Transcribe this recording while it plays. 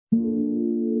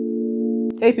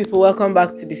Hey people, welcome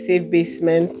back to the safe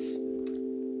basement.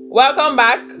 Welcome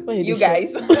back, Why you you dey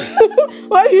guys.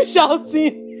 Why are you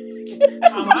shouting?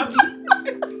 I'm happy.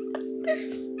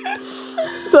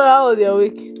 So how was your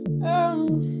week?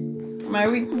 My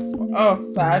week. Oh,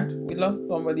 sad. We lost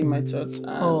somebody in my church.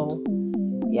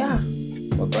 And yeah,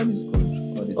 but God is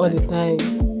good All the time.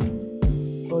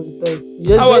 All the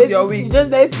time. How was your week? You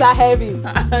just said so heavy. No,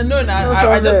 No I just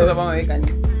problem. thought about my week and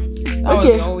that was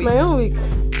Okay, your week. my own week.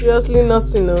 Seriously,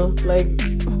 nothing. No, like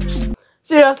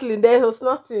seriously, there was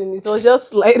nothing. It was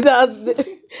just like that.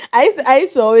 I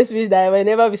used to always wish that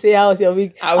whenever we say how was your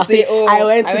week, I'll say, I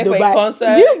went to for Dubai. a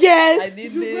concert. Do you get? I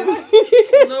did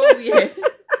this. Nowhere.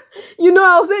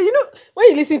 I'll say, when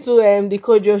you listen to the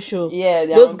Kojo show, Yeah,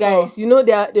 those guys,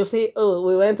 they'll say, oh,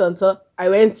 we went on tour. I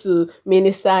went to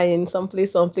minister in some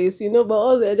place, but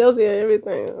us, they're just here every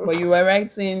time. But you were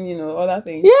writing, other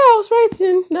things. Yeah, I was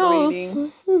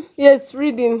writing. Yes,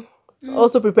 reading.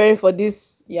 Also preparing for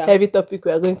this heavy topic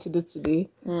we are going to do today.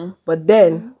 But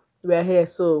then, we're here,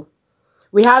 so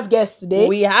we have guests today.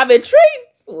 We have a treat.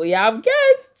 We have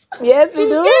guests. Yes, we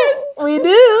do. Guests. We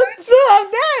do. 2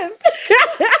 of them.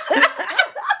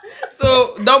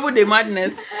 So, double the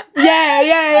madness.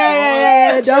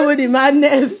 Yeah. Double the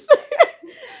madness.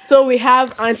 So we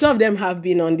have, and 2 of them have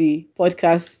been on the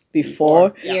podcast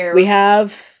before. Yeah. We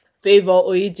have Favour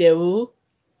Oyijewu.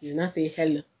 You not say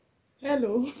hello.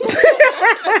 Hello.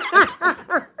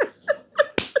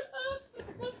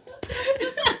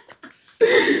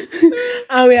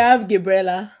 And we have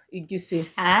Gabriella Igyuse.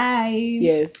 Hi.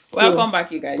 Yes. So, Welcome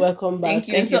back, you guys. welcome back. Thank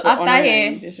you. So for after honoring our here,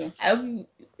 invitation. I hope you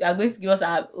are going to give us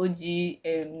our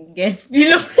OG guest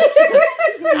below.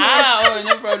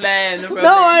 No problem. Don't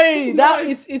worry,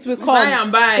 it will come. Buy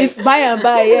and buy. It's buy and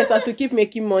buy. Yes, as we keep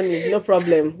making money, no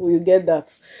problem. We will get that.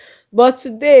 But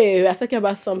today we are talking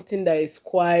about something that is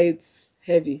quite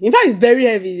heavy. In fact, it's very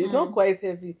heavy. It's not quite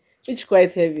heavy. Which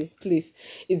quite heavy, please.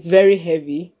 It's very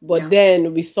heavy. But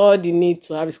then we saw the need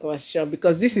to have this conversation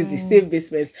because this is the safe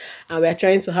basement, and we are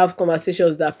trying to have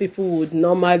conversations that people would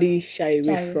normally shy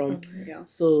away from. Yeah.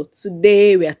 So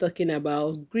today we are talking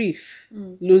about grief,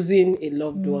 losing a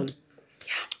loved one.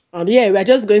 And we are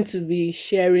just going to be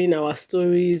sharing our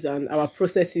stories and our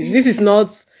processes. This is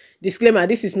not, disclaimer,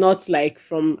 this is not like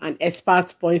from an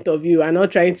expert point of view. I'm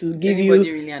not trying to give you...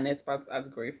 Anybody really an expert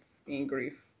at grief? In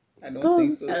grief? I don't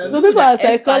think so. Some people are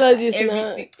psychologists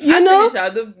now.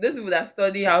 Those people that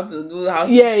study how to do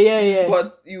Yeah.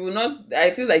 But you will not.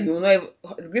 I feel like you will not.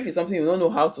 Grief is something you don't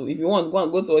know how to. If you want,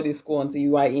 go to all the school until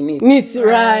you are in it. Neat,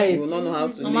 right. You will not know how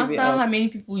to. No live it matter out. how many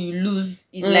people you lose,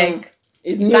 it's like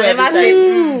It's you new can every never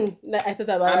time. say, Like I thought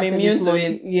about I'm that immune this to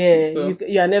morning. it. Yeah, So.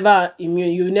 you are never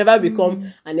immune. You never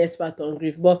become an expert on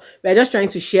grief. But we're just trying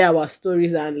to share our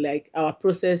stories and like our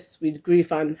process with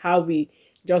grief and how we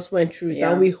just went through it. Yeah.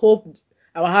 And we hope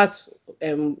our heart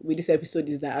with this episode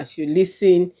is that as you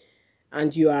listen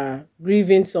and you are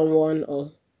grieving someone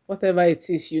or whatever it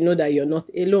is, you know that you're not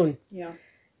alone. Yeah.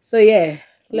 So yeah,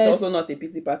 It's also not a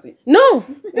pity party. No,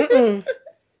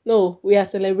 no, we are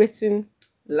celebrating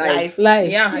Life. life.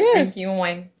 Yeah. drinking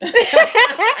wine.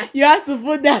 You have to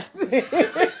put that.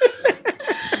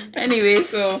 Anyway,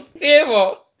 so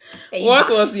Favour, what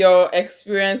was your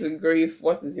experience with grief?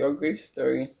 What is your grief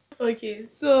story? Okay,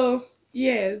 so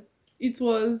yeah, it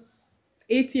was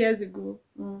 8 years ago.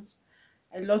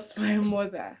 I lost my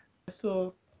mother.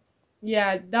 So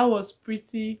yeah, that was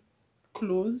pretty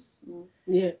close.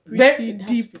 Yeah, Pretty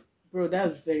deep. Bro,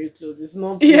 that's very close. It's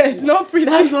not pretty. Yeah, it's not pretty.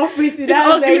 That's not pretty.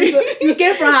 That's very ugly. close. You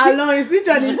came from her loins. Which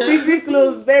one is pretty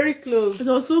close? Very close. It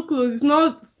was so close. It's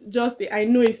not just I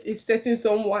know it's setting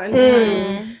someone.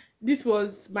 And this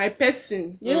was my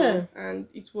person. Yeah. And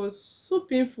it was so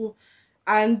painful.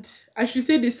 And I should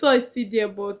say the soul is still there,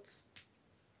 but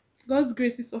God's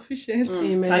grace is sufficient.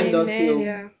 Amen. Time does Amen. heal.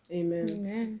 Yeah.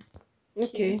 Amen.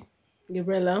 Okay.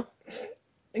 Gabriella.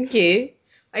 Okay.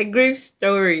 My grief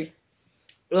story.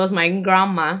 It was my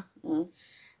grandma.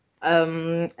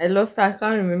 I lost her, I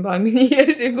can't remember how many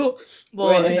years ago.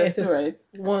 But Wait, right?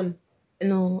 1.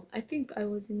 no, I think I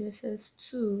was in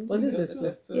SS2. Was it Yes, SS2?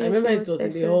 yes, I remember it it was in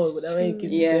was the hall, but that when you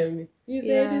keep Yeah. telling me. You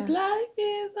Yeah. say this life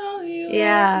is all you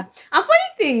Yeah. And funny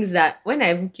things that when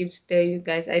I even keep to tell you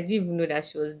guys, I didn't even know that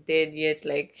she was dead yet.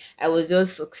 Like I was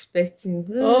just expecting.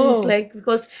 Oh. It's like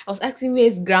because I was asking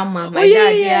where's grandma? My yeah,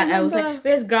 dad, yeah, I I was remember. like,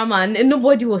 where's grandma? And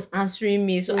nobody was answering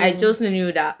me. So I just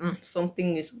knew that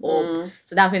something is up.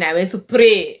 So that's when I went to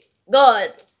pray. God,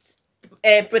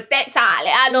 protect her.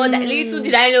 Like, I know that little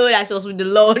did I know that she was with the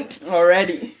Lord.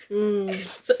 already.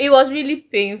 So it was really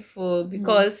painful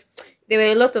because there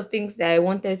were a lot of things that I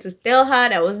wanted to tell her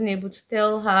that I wasn't able to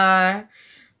tell her.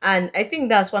 And I think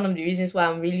that's one of the reasons why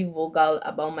I'm really vocal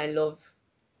about my love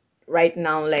right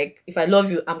now. Like, if I love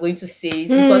you, I'm going to say it,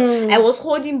 because I was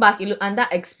holding back a lot, and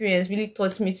that experience really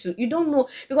taught me to, you don't know,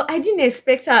 because I didn't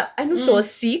expect her. I know she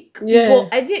was sick, Yeah.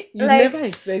 but I didn't You like, never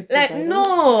expect like, it. I don't-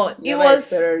 no, it Never was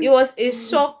expect it was a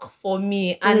shock for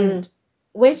me. And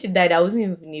when she died, I wasn't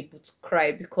even able to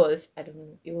cry, because I don't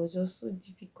know, it was just so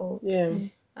difficult. Yeah.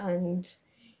 And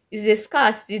it's a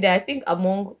scarcity that I think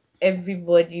among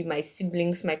everybody, my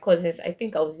siblings, my cousins, I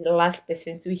think I was the last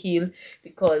person to heal,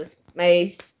 because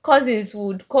my cousins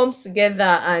would come together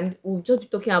and would just be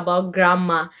talking about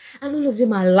grandma, and all of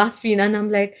them are laughing, and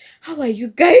I'm like, how are you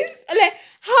guys? Like,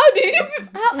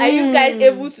 how are you guys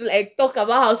able to like talk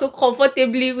about her so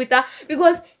comfortably with her?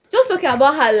 Because just talking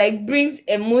about her like brings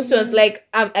emotions. Like,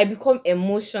 I become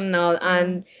emotional,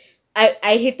 and I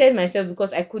hated myself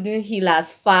because I couldn't heal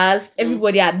as fast.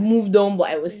 Everybody had moved on, but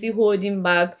I was still holding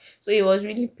back. So it was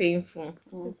really painful.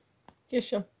 Okay,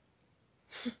 sure.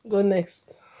 Go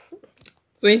next.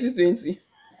 2020.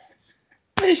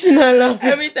 She not laughing.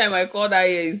 Every time I call that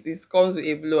year, it comes with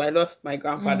a blow. I lost my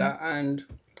grandfather, and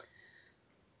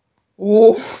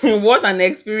oh, what an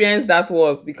experience that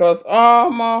was! Because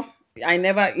I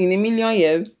never in a million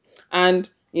years, and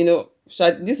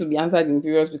this will be answered in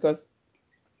previous, because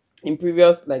in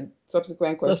previous like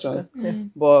subsequent questions. Yeah.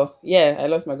 But yeah, I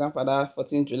lost my grandfather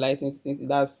 14 July 2020.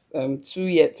 That's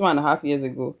 2.5 years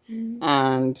ago,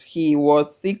 and he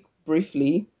was sick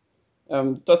briefly.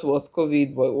 Thought it was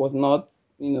COVID, but it was not.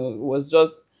 It was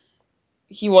just,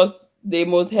 he was the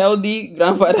most healthy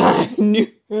grandfather I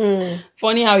knew.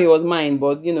 Funny how he was mine,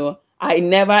 but I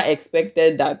never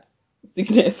expected that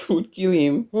sickness would kill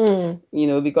him.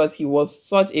 Because he was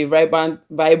such a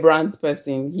vibrant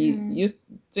person. He used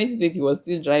 2020 was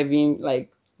still driving like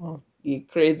a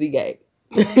crazy guy.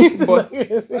 But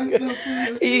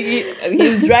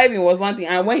his driving was one thing,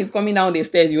 and when he's coming down the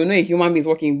stairs, a human being is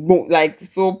walking, boom, like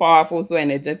so powerful, so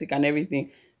energetic and everything.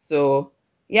 So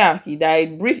yeah, he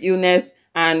died, brief illness.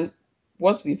 And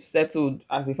what we've settled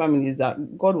as a family is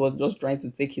that God was just trying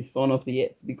to take his son off the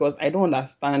earth, because I don't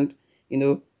understand,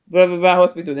 blah blah blah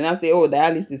hospital. Then I say, oh,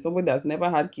 dialysis, somebody that's never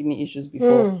had kidney issues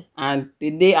before, and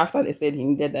the day after they said he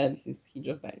needed dialysis, he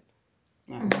just died.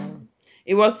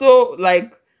 It was so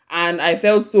like, and I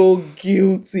felt so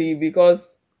guilty,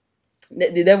 because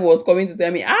the devil was coming to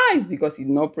tell me, it's because he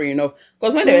did not pray enough.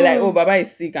 Because when they were like, oh, Baba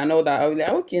is sick and all that, I was like,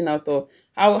 okay, now to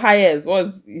how highest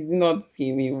is it not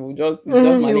him? He will just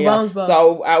He'll bounce back.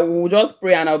 So I will just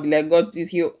pray, and I'll be like, God, please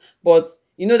heal. But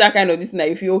that kind of this thing that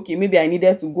you feel, okay, maybe I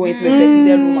needed to go into a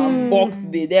secluded room and box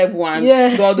the devil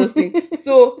and do all those things.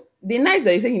 So the night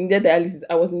that you said he needed dialysis,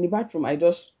 I was in the bathroom. I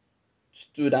just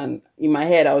stood, and in my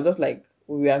head I was just like,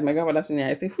 we were at my grandfather's funeral.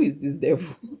 I said, who is this devil?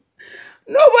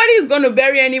 Nobody is going to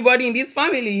bury anybody in this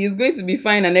family. He's going to be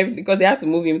fine and everything, because they had to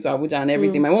move him to Abuja and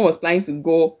everything. My mom was planning to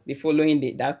go the following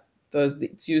day, that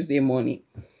Tuesday morning.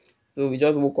 So we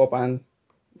just woke up, and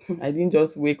I didn't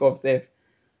just wake up safe.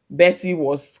 Betty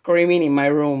was screaming in my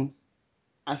room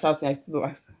and shouting. I still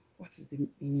asked, what is the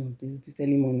meaning of this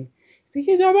early morning? She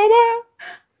said, Baba.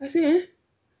 I said,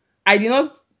 I did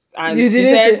not. And You she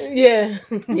didn't said, yeah.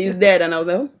 he's dead. And I was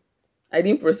like, oh. I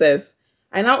didn't process.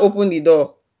 I now opened the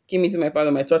door, came into my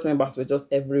parlor. My church members were just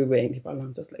everywhere in the parlor.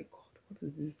 I'm just like, God, what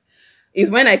is this?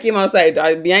 It's when I came outside,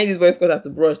 behind this boy's quarter to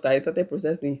brush, that I started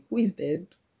processing. Who is dead?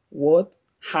 What?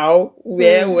 How?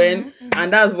 Where? When?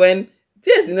 And that's when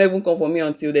tears did not even come for me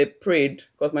until they prayed,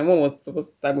 because my mom was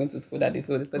supposed to start going to school that day.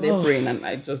 So they started praying, and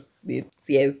the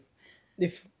tears.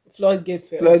 The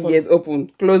floodgates were Floodgates open,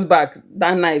 close back.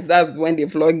 That night, that's when the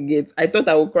floodgates. I thought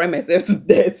I would cry myself to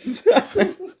death.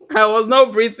 I was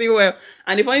not breathing well.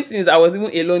 And the funny thing is, I was even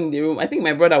alone in the room. I think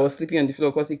my brother was sleeping on the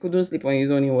floor because he couldn't sleep on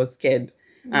his own. He was scared.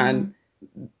 And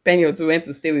Penny or two went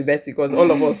to stay with Betty, because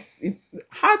all of us, it's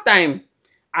hard time.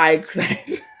 I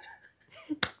cried.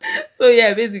 So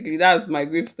yeah, basically that's my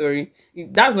grief story.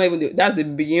 That's not even that's the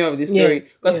beginning of the story.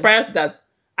 Because prior to that,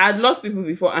 I'd lost people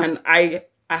before, and I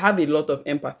have a lot of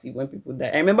empathy when people die.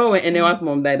 I remember when Enewa's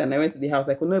mom died and I went to the house,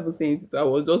 I could not even say anything, so I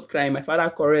was just crying. My father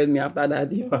corrected me after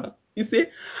that. He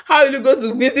said, how will you go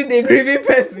to visit a grieving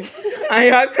person and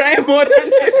you are crying more than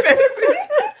the person?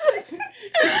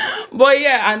 But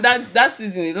yeah, and that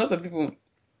season, a lot of people,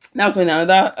 that's when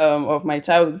another of my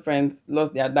childhood friends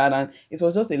lost their dad, and it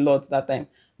was just a lot that time.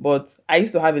 But I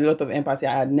used to have a lot of empathy.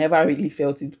 I had never really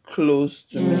felt it close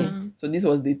to me. So this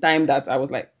was the time that I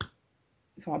was like,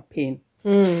 it's one pain.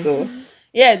 So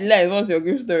yeah, Delight, what's your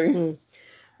grief story?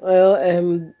 Well,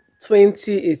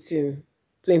 2018,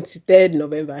 23rd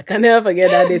November. I can never forget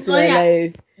that date in my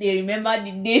life. They remember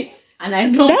the date. And I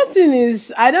know That thing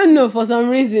is, I don't know, for some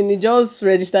reason, it just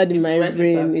registered in my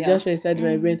brain. It yeah. just registered in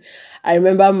my brain. I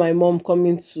remember my mom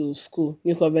coming to school,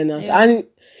 New Covenant, Yeah. and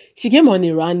she came on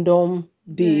a random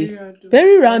day. Very random.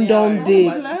 Very random Yeah, day.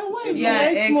 I was Like, why is yeah,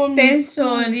 my next mom in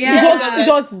school? extension. It Yeah.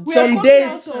 was We are some coming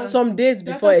days, out of some days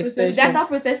data before processing. extension. Data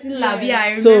processing lab. Yeah,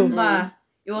 I So, remember.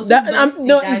 It was That, so dusty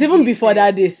no, that it's even day, before sef.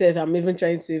 that day, self. I'm even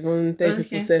trying to even tell people,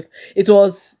 Okay. self. It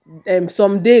was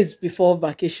some days before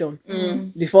vacation,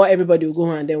 before everybody will go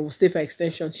home and then we'll stay for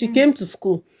extension. She came to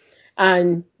school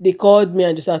and they called me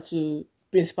and just had to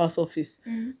principal's office.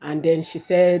 And then she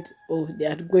said, oh, they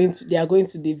are going to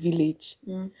the village.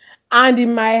 And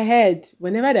in my head,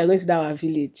 whenever they're going to our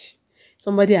village,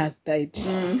 somebody has died.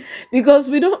 Because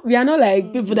we are not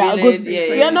like people that go Village, yeah,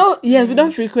 we are not, yes, we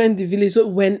don't frequent the village. So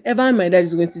whenever my dad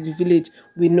is going to the village,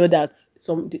 we know that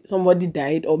somebody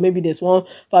died, or maybe there's one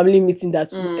family meeting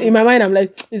that in my mind I'm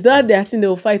like, is that their thing,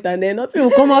 they'll fight and then nothing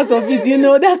will come out of it,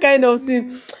 that kind of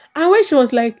thing. And when she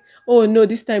was like, oh no,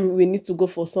 this time we need to go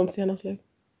for something, and I was like,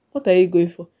 what are you going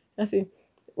for? I said,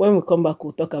 when we come back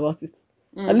we'll talk about it.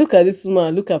 I look at this woman, I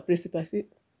look at principal,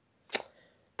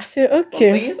 I said,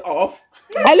 okay. Something is off.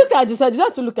 I looked at Jusa.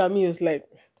 Jusa to look at me. It's like,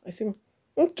 I said,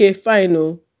 okay, fine.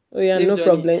 Oh yeah, Safe no journey.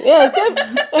 problem.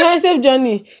 Yeah, safe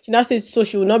journey. She now said, so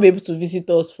she will not be able to visit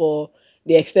us for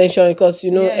the extension because,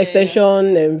 Yeah.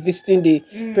 extension and visiting the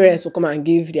parents will come and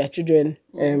give their children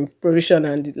provision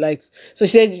and the likes. So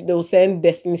she said they will send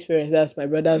Destiny's parents. That's my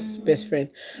brother's best friend.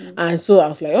 And so I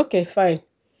was like, okay, fine.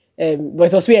 But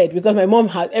it was weird because my mom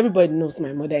everybody knows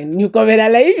my mother in New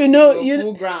Covenant. Like, if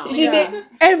Full ground.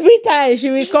 every time she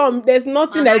will come, there's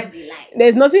nothing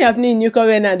happening in New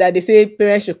Covenant that they say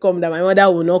parents should come, that my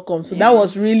mother will not come. So that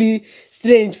was really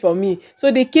strange for me. So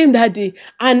they came that day,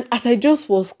 and as I just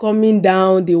was coming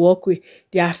down the walkway,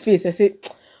 their face, I said,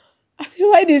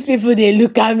 why these people, they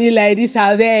look at me like this?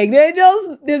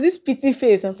 There's this pity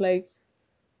face. I was like,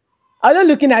 I'm not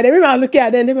looking at them. Maybe I'm looking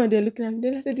at them. They're looking at me.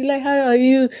 Then I said, like, how are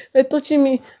you? They're touching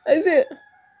me. I said,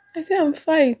 I'm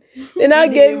fine. Then I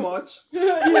gave much.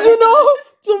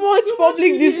 too much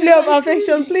public display of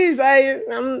affection. Please, I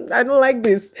don't like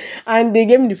this. And they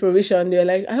gave me the provision. They were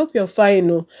like, I hope you're fine.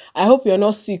 No, I hope you're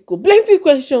not sick. Oh. Plenty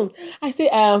questions. I say,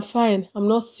 I am fine. I'm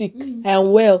not sick. I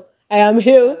am well. I am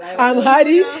healed. I'm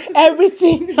hardy.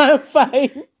 Everything. I'm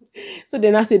fine. So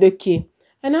then I said, okay.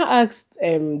 And I asked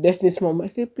Destiny's mom, I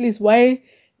said, please, why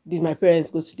did my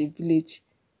parents go to the village?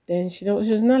 Then she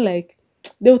was not like,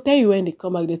 they'll tell you when they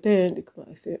come back. They'll tell you when they come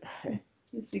back. I said,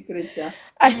 The secret, yeah.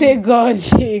 I say,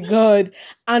 God.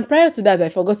 And prior to that, I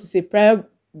forgot to say, prior to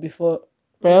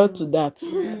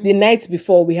that, the night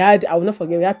before, I will not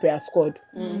forget, we had prayer squad.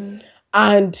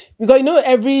 And because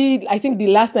I think the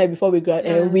last night before we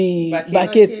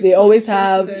vacate, they always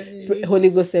have Holy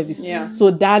Ghost service. Yeah.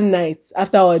 So that night,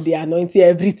 after all the anointing,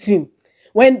 everything,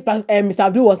 when Mr.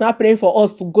 Abdul was now praying for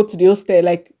us to go to the hostel,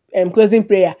 like closing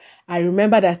prayer, I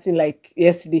remember that thing like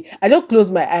yesterday. I just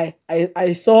closed my eye.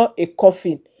 I saw a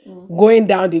coffin going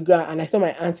down the ground, and I saw my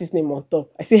auntie's name on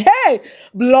top. I say, hey,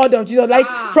 blood of Jesus. Like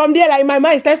from there, like my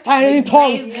mind started firing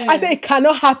tongues. I said, it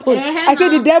cannot happen. I said,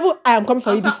 the devil, I am coming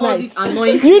for you this night. I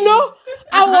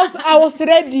was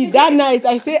ready that night.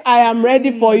 I say, I am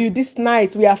ready for you this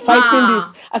night. We are fighting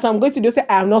this. As I'm going to do, say,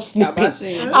 I am not sleeping.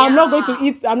 I'm not going to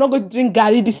eat. I'm not going to drink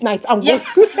Gary this night. I'm going to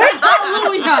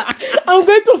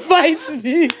fight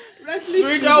this.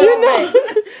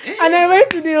 And I went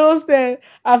to the hostel.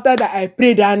 After that, I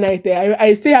prayed that night.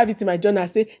 I still have it in my journal. I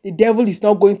say, the devil is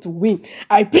not going to win.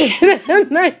 I prayed that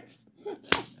night.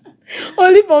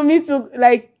 Only for me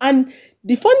to and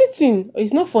the funny thing,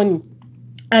 it's not funny.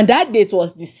 And that date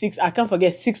was the 6th, I can't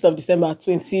forget, 6th of December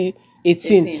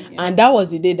 2018. Yeah. And that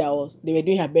was the day they were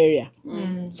doing her burial.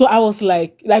 So I was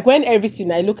like when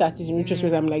everything, I look at it in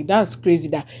retrospect, I'm like, that's crazy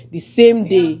that the same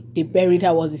day they buried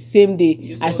her was the same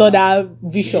day I saw that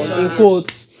vision in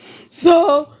quotes.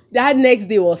 So that next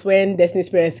day was when Destiny's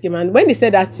parents came, and when they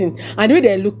said that thing, and the way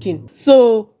they're looking.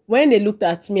 So when they looked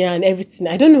at me and everything,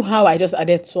 I don't know how I just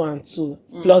added 2 and 2,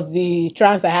 plus the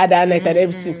trance I had that night and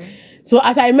everything. So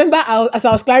as I remember, as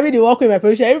I was climbing the walkway with my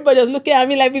provision, everybody was looking at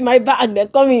me like with my bag, they're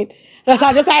coming. And so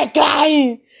I just started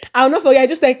crying. I will not forget, I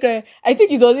just started crying. I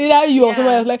think it was either you or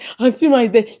someone else like, Auntie Ma is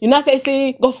dead. You now start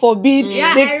saying, God forbid,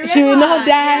 she will not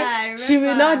die. She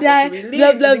will not die.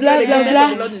 Blah, blah, blah,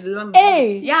 blah, blah.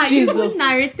 Hey, yeah, Jesus. you even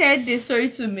narrated the story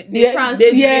to me. Yes.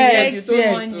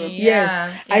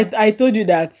 I told you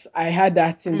that I had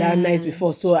that in that night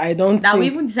before, so I don't that think... we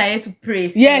even decided to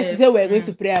pray. Yes, you said we're going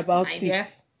to pray about it.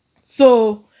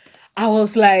 So I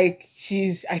was like,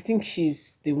 I think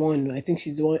she's the one. I think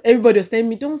she's the one. Everybody was telling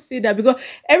me, don't say that, because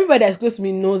everybody that's close to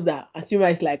me knows that Auntie Uma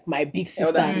is like my big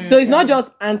sister. Elder. So it's not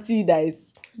just auntie that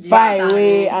is far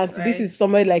away. Auntie, this is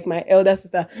somebody like my elder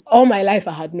sister. All my life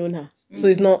I had known her. So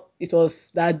it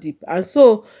was that deep. And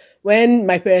so when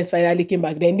my parents finally came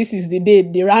back, then this is the day,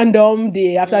 the random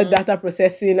day after data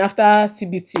processing, after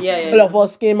CBT, all of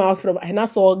us came out from, and I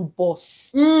saw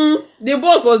boss. The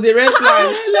boss was the red flag.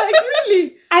 Like,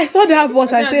 really? I saw that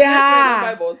boss. I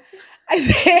say, Boss. I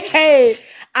say, hey.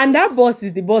 And that boss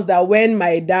is the boss that when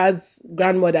my dad's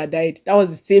grandmother died, that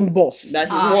was the same boss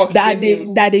That his work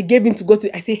that they gave him to go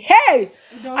to. I say, hey.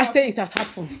 I say, it has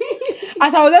happened.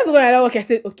 As I was just going to work, I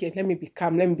said, okay, let me be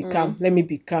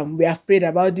calm. We have prayed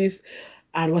about this,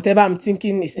 and whatever I'm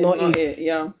thinking is not it.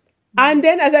 Yeah. And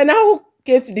then as I now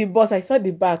came to the boss, I saw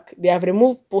the back. They have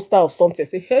removed poster of something. I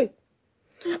say, hey.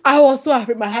 I was so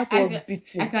afraid. My heart was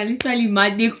beating. I can literally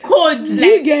imagine the code. Do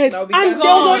you get? That would And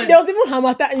be there was even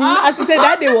hammer. As you said,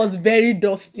 that day was very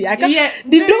dusty.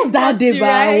 The dust that day,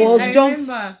 right? was I just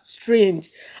remember.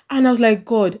 strange. And I was like,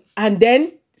 God. And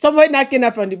then somebody now came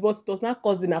up from the bus. It was not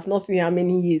cousin. I've not seen her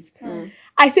many years.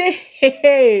 I say,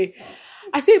 hey.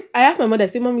 I asked my mother, I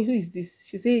say, Mommy, who is this?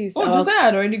 She says, Josiah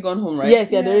had already gone home, right? Yes,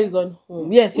 he had already gone home.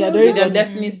 Yes, he had already Their gone.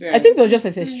 Destiny's parents. I think it was just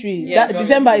SS3. Yeah, That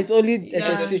December is only Yeah,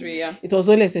 SS3. SS3, yeah. It was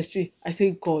only SS3. I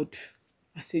say, God.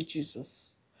 I say,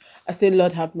 Jesus. I say,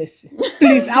 Lord, have mercy.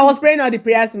 Please. I was praying all the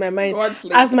prayers in my mind. God,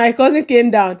 please. As my cousin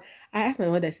came down, I asked my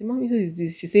mother, I said, Mommy, who is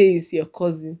this? She said, it's your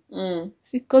cousin. I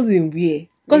said, cousin where?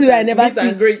 Cousin where I never Meet and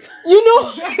see. greet. You know,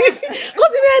 cousin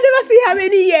where I never see how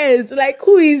many years. Like,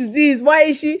 who is this? Why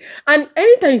is she? And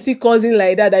anytime you see cousin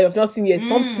like that you've not seen yet,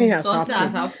 something has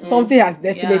happened. Something has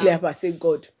definitely happened. I say,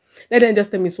 God. Let them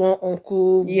just tell me it's one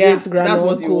uncle, great grand That's uncle.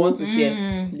 what you want to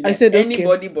hear. I said, okay.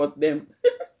 Anybody but them.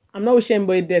 I'm not wishing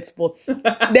anybody death, but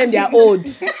them, they are old.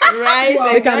 Right?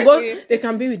 They can exactly. go. They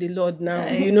can be with the Lord now.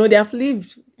 You know, they have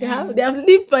lived. They have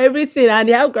lived for everything, and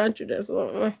they have grandchildren.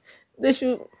 So they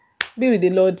should be with the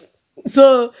Lord.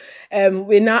 So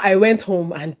I went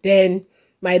home, and then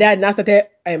my dad now started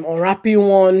unwrapping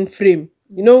one frame.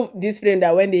 You know, this frame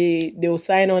that when they will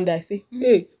sign on that, I say,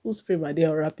 hey, whose frame are they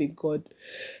unwrapping? God.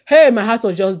 Hey, my heart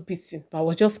was just beating, but I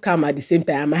was just calm at the same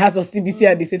time. My heart was still beating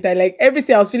at the same time. Like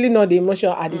everything, I was feeling all the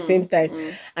emotion at the same time.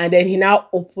 And then he now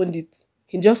opened it.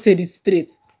 He just said it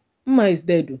straight. Mama is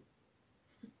dead.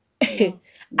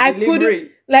 I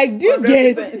couldn't. Like, do you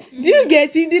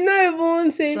get? He did not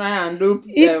even say. Try and do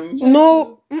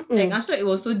no. Like, I'm sure it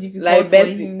was so difficult Like for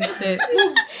Betty. him. Like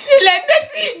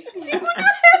Betty, she could not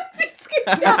help it.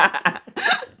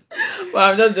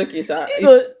 Well, I'm just joking, sir.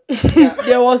 So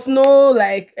there was no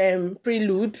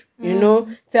prelude, you know,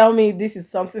 tell me this is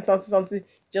something,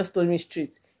 just told me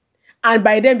straight. And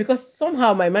by then, because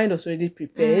somehow my mind was already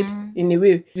prepared in a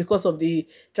way, because of the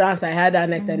trance I had that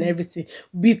night and everything,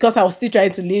 because I was still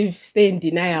trying to stay in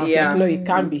denial. I was like, no, it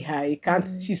can't be her. It can't.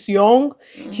 She's young.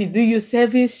 She's doing you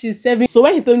service. She's serving. So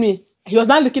when he told me, he was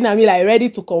not looking at me like ready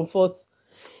to comfort.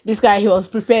 This guy, he was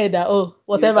prepared that,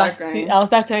 whatever. I was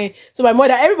start crying. So my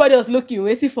mother, everybody was looking,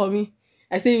 waiting for me.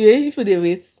 I said, if they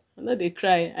wait, I know they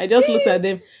cry. I just looked at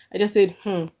them. I just said,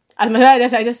 As my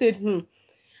father, I just said,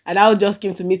 And I just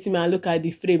came to meet him and look at the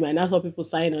frame, and I saw people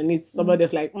sign on it. Somebody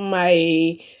was like,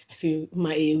 I said,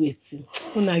 wait,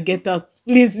 when I get out,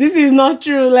 please, this is not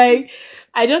true. Like,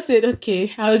 I just said,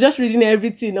 okay. I was just reading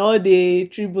everything, all the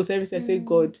tributes, everything. I said,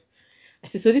 God. I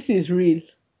said, so this is real.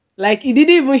 Like, it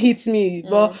didn't even hit me,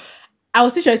 but I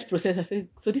was still trying to process. I said,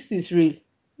 so this is real.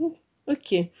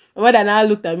 Okay. My mother now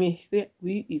looked at me. She said,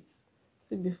 will you eat? I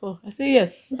said, before. I said,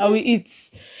 yes, I will eat.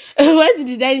 Why did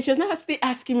he die? She was not still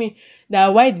asking me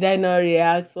that, why did I not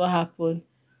react? What happened?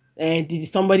 And did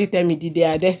somebody tell me, did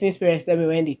their Destiny's parents tell me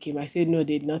when they came? I said, no,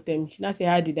 they did not tell me. She now said,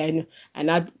 how did I know?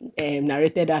 And I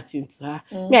narrated that thing to her.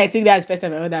 Me, I think that's the first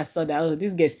time my mother saw that,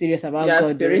 this gets serious about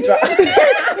God. Spiritual. No, seriously.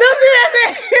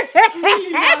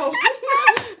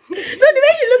 No, the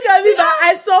way you look at me, but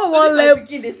I saw So one level.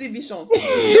 they see visions.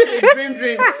 They dream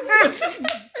dreams.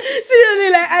 Seriously,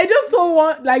 like I just saw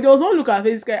one. Like there was one look at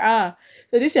face. Like,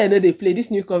 so this child know they play this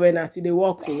new covenant. They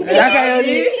walk. Like,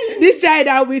 this child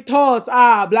that we thought,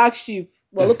 black sheep.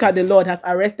 But look at the Lord has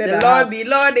arrested The us. Lord be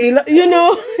Lord. You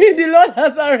know, the Lord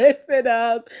has arrested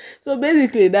us. So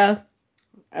basically, that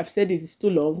I've said this is too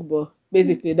long, but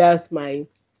basically that's my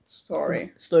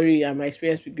story and my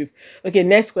experience with grief. Okay,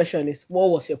 next question is, what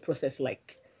was your process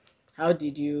like? How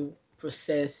did you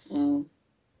process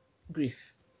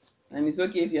grief? And it's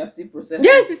okay if you are still processing.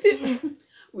 Yes, it's still.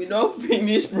 We don't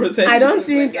finish processing. I don't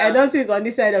think on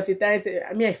this side of eternity.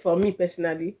 I mean, for me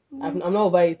personally, I'm not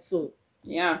over it. So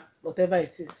yeah, whatever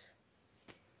it is.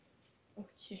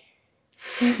 Okay.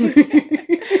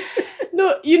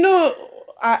 No,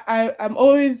 I'm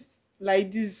always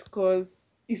like this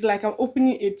because it's like I'm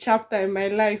opening a chapter in my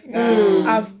life that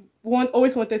I've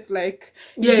always wanted to like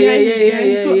Yeah, behind yeah, me, yeah, behind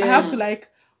me. yeah, So I yeah. have to like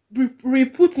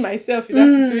re-put myself in that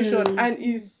situation, and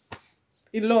it's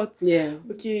a lot. Yeah.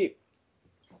 Okay,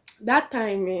 that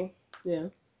time, Yeah.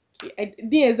 okay, I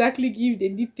didn't exactly give the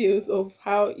details of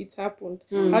how it happened,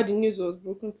 how the news was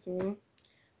broken to me,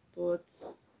 but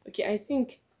okay, I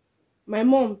think my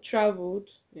mom traveled.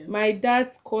 Yeah. My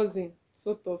dad's cousin,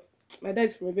 sort of. My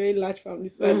dad's from a very large family,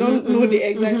 so I don't know the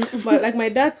exact. But like my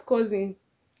dad's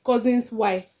cousin's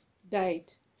wife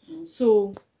died.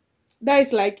 So that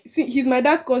is like, see, he's my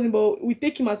dad's cousin, but we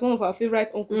take him as one of our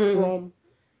favorite uncles from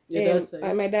Your dad's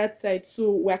side. my dad's side.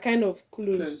 So we're kind of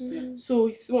close. Yeah.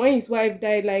 So when his wife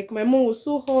died, like my mom was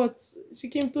so hot. She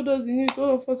came to us the news.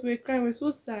 All of us were crying. We're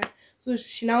so sad. So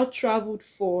she now traveled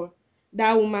for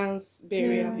that woman's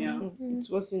burial. Yeah. It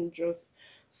wasn't just.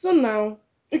 So now,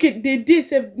 okay, they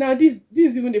said now this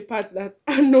is even the part that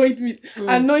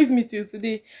annoys me till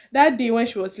today. That day when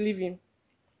she was leaving,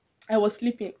 I was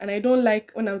sleeping, and I don't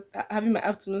like when I'm having my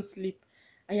afternoon sleep.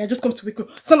 And you just come to wake up,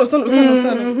 stand up, stand up, stand up,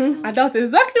 stand up. And that's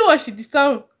exactly what she did.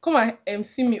 Stand, come and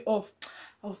see me off.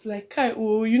 I was like, Kai,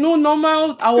 oh,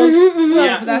 normal. I was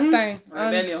 12 that time.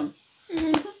 And Rebellion.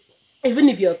 Even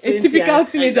if you're 20. a typical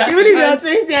teenager. Even if you're And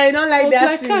 20 and you don't I like was that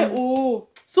like, thing. Kai, oh.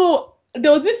 So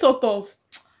there was this sort of,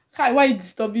 Kai, why are you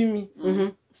disturbing me?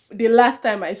 The last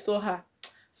time I saw her.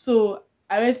 So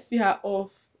I went to see her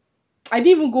off. I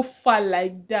didn't even go far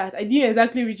like that. I didn't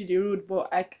exactly reach the road,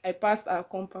 but I passed our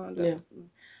compound. Yeah.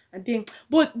 And then,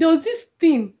 but there was this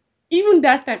thing, even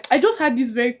that time, I just had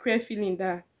this very queer feeling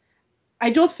that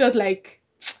I just felt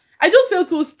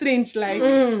so strange, like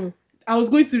I was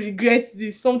going to regret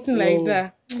this, something like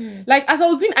that. Like as I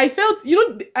was doing, I felt,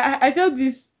 I felt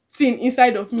this thing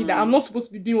inside of me that I'm not supposed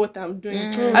to be doing what I'm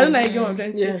doing. I don't know, you get what I'm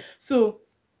trying to say. So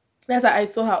that's why I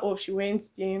saw her off. She went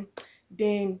there.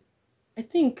 Then I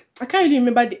think I can't really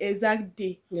remember the exact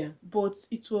day. Yeah. But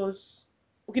it was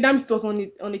okay. That means it was on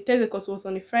a Thursday, because it was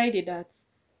on a Friday that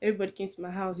everybody came to my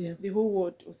house. Yeah. The whole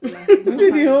world was in my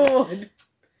The house. whole world.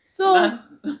 So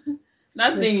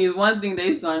That thing is one thing that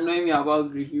used to annoy me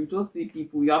about grief. You just see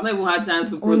people. You have not even had chance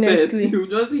to process. Honestly. You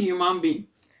just see human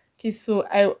beings. okay, so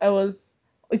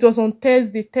it was on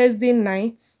Thursday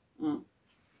night.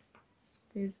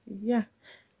 Thursday, yeah.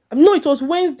 No, it was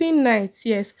Wednesday night.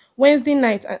 Yes, Wednesday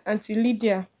night. Auntie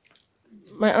Lydia,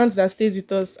 my aunt that stays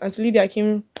with us, Auntie Lydia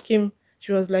came.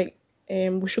 She was like,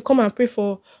 we should come and pray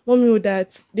for mommy,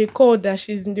 that they called that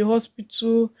she's in the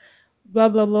hospital, blah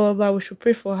blah blah blah. We should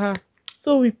pray for her.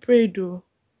 So we prayed, though.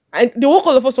 And they woke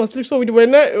all of us from sleep, so we were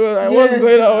not like, what's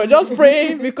going on? We're just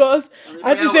praying because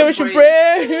Auntie said we should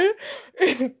pray.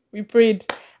 We prayed.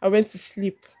 I went to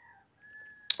sleep.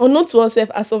 Unknown to herself,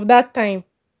 as of that time,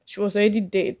 she was already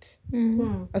dead.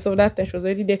 As of that time, she was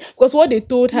already dead. Because what they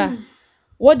told her,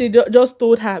 just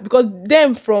told her, because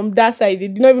them from that side, they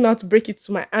did not even know how to break it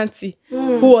to my auntie,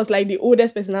 who was like the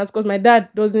oldest person in the house, because my dad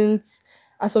doesn't,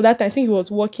 as of that time, I think he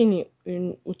was working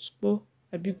in Utspo.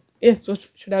 Yes, it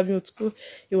should have been Utspo.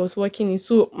 He was working in.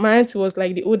 So my auntie was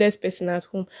like the oldest person at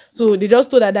home. So they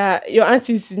just told her that your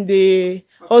auntie is in the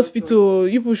hospital,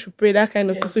 you people should pray, that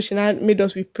kind of thing. So she now made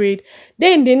us, we prayed.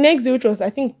 Then the next day, which was I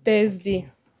think Thursday,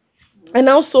 I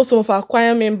now saw some of our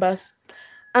choir members,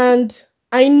 and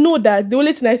I know that the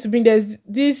only thing I used to bring, there's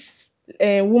this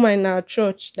woman in our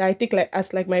church that I take like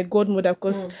as like my godmother,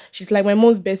 because she's like my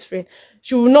mom's best friend.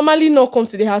 She will normally not come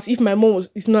to the house if my mom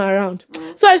is not around.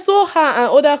 So I saw her and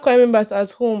other choir members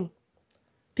at home.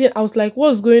 Then I was like,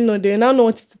 what's going on there? Now no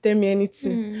one wanted to tell me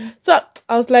anything. So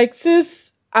I was like,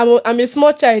 since I'm a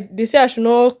small child, they say I should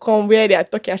not come where they are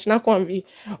talking. I should not come and be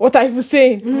what are you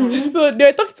saying? So they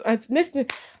were talking to auntie. Next thing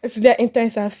I see their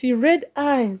entire I see red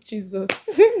eyes. Jesus.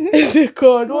 I said,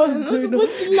 God, what's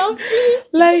going on?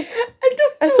 Like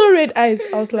I saw red eyes.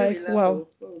 I was like, wow.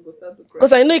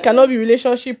 Because I know it cannot be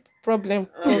relationship problem.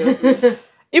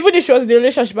 Even if she was in the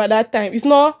relationship at that time, it's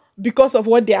not because of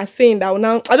what they are saying that will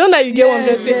now. I don't know if you get what I'm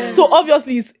trying to say. So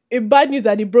obviously it's a bad news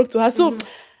that they broke to her. So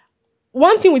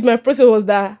one thing with my process was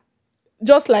that,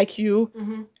 just like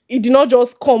you, it did not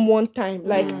just come one time.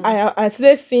 Like I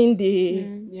started seeing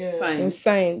the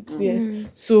signs. Yes.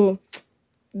 So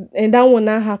and that one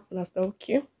now happened. I was like,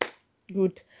 okay,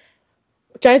 good.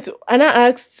 And I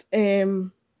asked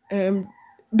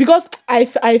because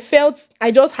I felt,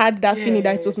 I just had that feeling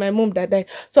that it was my mom that died.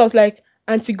 So I was like,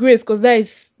 Auntie Grace, because that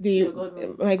is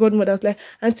my godmother. I was like,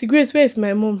 Auntie Grace, where is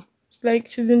my mom? She's like,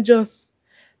 she's in Jos.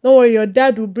 Don't worry, your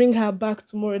dad will bring her back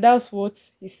tomorrow. That's what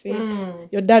he said.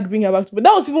 Your dad will bring her back tomorrow.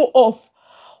 That was even off.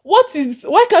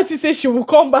 why can't you say she will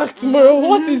come back tomorrow?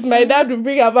 What is my dad will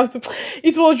bring her back to?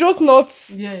 It was just not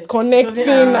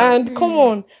connecting, and come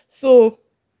on. So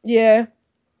yeah,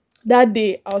 that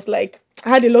day I was like, I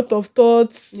had a lot of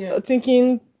thoughts,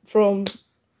 thinking from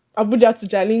Abuja to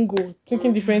Jalingo,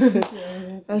 thinking different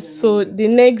things. And so the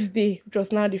next day, which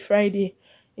was now the Friday,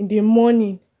 in the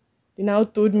morning, they now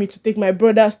told me to take my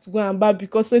brothers to go and bath,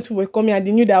 because when people were coming and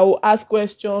they knew that I would ask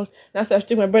questions. And so I should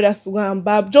take my brothers to go and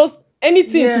bath. Just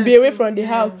anything to be away from the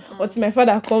house until my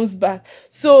father comes back.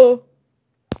 So,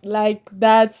 like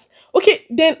that. Okay,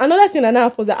 then another thing that now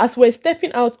happens, that as we're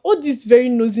stepping out, all these very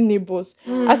nosy neighbors,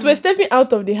 as we're stepping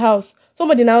out of the house,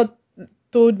 somebody now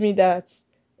told me that,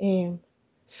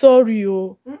 sorry,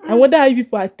 I wonder how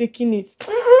people are taking it.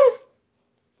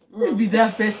 Maybe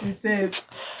that person said.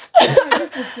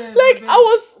 Like,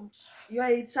 You are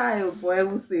a child, for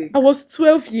heaven's sake. I was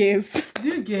 12 years. Do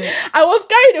you get? I was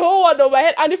carrying the whole world on my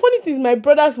head. And the funny thing is, my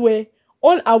brothers were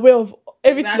unaware of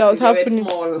everything that was happening.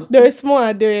 They were small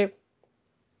and they were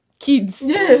kids.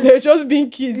 Yes. They were just being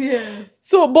kids. Yeah.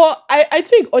 So, but I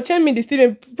think Oche made the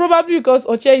statement, probably because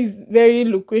Oche is very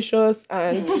loquacious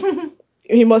and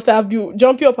he must have been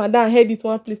jumping up and down and head it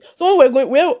one place. So when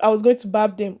where I was going to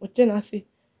bab them, Oche now say,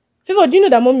 Favour, do you know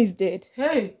that mom is dead?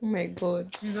 Hey. Oh my God.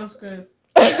 Jesus Christ.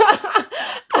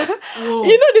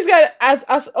 You know, this guy,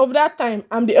 as of that time,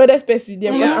 I'm the eldest person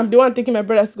there, because I'm the one taking my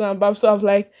brothers to go and bab. So I was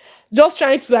like, just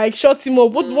trying to like shut him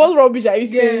up. What rubbish are you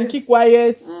saying? Keep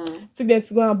quiet. Took them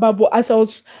to go and bab. But as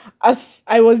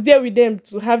I was there with them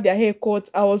to have their hair cut,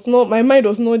 my mind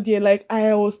was not there. Like,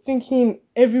 I was thinking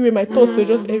everywhere. My thoughts were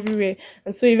just everywhere.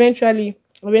 And so eventually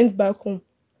I went back home.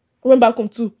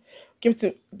 Too. Came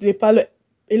to the parlor.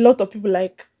 A lot of people,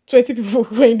 like 20 people,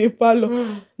 were in the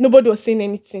parlor. Nobody was saying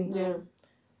anything. Yeah.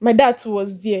 My dad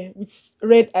was there with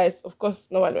red eyes. Of course,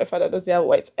 no one. My father doesn't have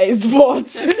white eyes,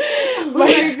 but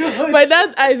my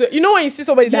dad's eyes. You know when you see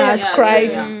somebody that has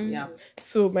cried. Yeah.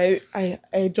 So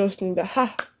I just knew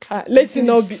that let it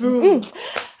not be true.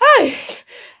 I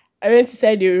went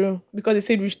inside the room because they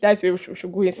said that's where we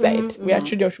should go inside. We are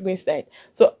children, we should go inside.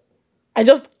 So I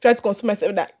just tried to console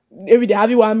myself that maybe they're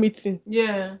having one meeting.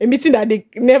 Yeah. A meeting that they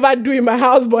never do in my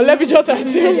house, but let me just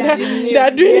assume that they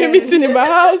are doing a meeting in my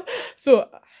house. So,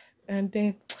 and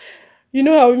then, you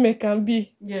know how women can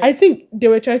be. Yeah. I think they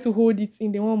were trying to hold it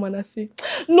in. The one man I say,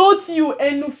 not you,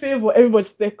 any Favour. Everybody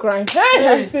started crying. Hey,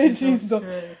 I said, Jesus.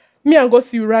 Christ. Me and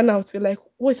Gossy ran out. We're like,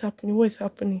 what is happening? What is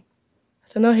happening?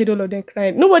 So now I heard all of them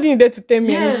crying. Nobody needed to tell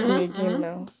me anything again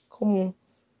now. Come on. We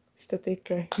started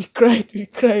crying. We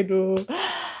cried.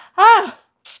 Oh.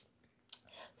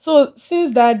 So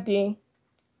since that day,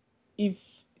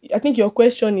 I think your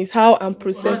question is how I'm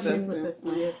processing.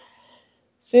 Yeah.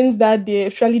 Since that day,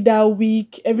 especially that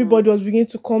week, everybody was beginning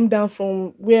to come down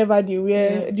from wherever they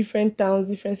were, different towns,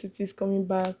 different cities, coming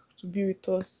back to be with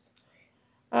us.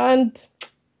 And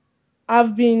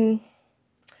I've been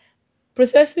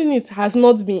processing it has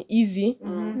not been easy,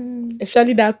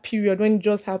 especially that period when it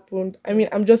just happened. I mean,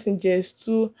 I'm just in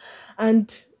JS2,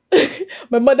 and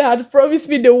my mother had promised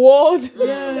me the world.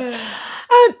 Yeah.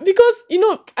 And because,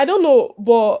 I don't know,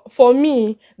 but for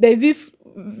me, there's this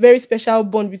very special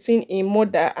bond between a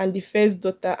mother and the first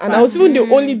daughter. And I was even the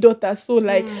only daughter. So,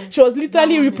 like, she was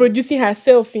literally reproducing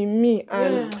herself in me.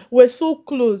 And we're so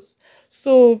close.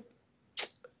 So,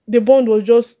 the bond was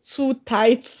just too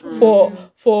tight for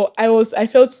I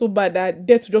felt so bad that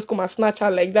death would just come and snatch her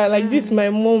like that. Like, this is my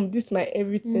mom, this is my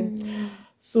everything.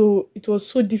 So it was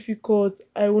so difficult.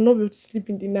 I will not be able to sleep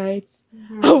in the night.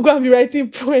 I will go and be writing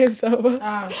poems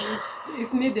about.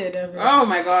 It's needed. Oh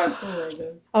my gosh. Oh my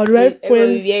God. I would write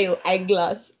poems Your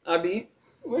eyeglass. Abby,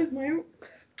 where's my...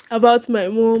 about my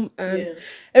mom, and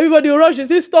everybody will rush and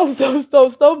say, stop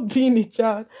being a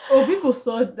child. Oh, people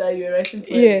saw that you were writing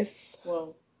poems. Yes.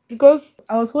 Wow. Because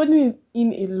I was holding it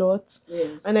in a lot,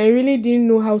 and I really didn't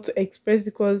know how to express,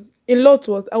 because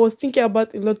I was thinking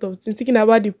about a lot of things, thinking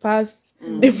about the past,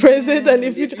 the present, and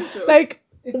the future. Like,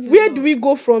 where do we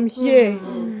go from here?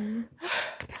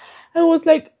 I was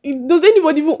like, does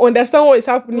anybody even understand what is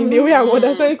happening the way I'm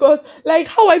understanding? Because, like,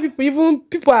 how are people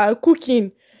are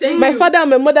cooking? My father and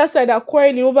my mother's side are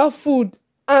quarreling over food.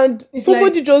 And it's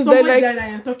somebody like, just somebody like, died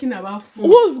and you're talking about food.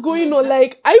 what's going on?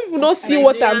 Like, I will not see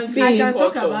what I'm I seeing. can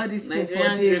talk about this thing for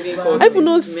days. I will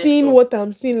not seeing what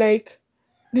I'm seeing. Like,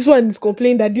 this one is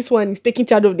complaining that this one is taking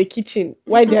charge of the kitchen.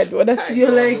 Why they are the other side?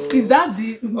 You're like, is that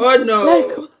the... Oh no.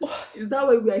 Like, is that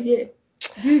why we are here?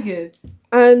 Do you get?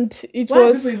 And Why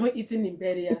are people even eating in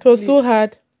bed here? it was so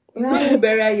hard. No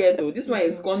burial yet though. This one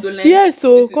is condolence. Yes,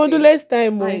 so This is condolence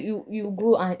time. And you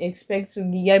go and expect to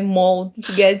get more,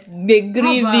 to get the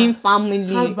grieving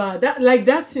family. How bad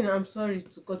that thing? I'm sorry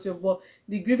to cut you, but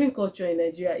the grieving culture in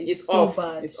Nigeria is It's so off.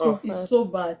 bad. It's off. It's so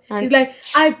bad. And- It's like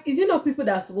is it not people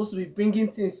that are supposed to be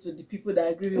bringing things to the people that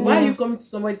are grieving? Why are you coming to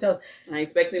somebody's house? I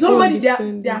expect Somebody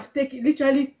Understand. they have taken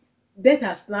literally. Death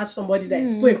has snatched somebody that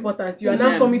is so important. You are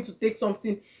now coming to take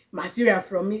something material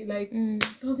from me. Like it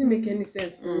doesn't make any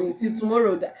sense to me. Till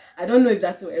tomorrow, that I don't know if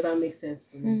that will ever make sense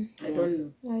to me. I don't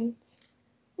know. Right.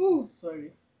 Ooh,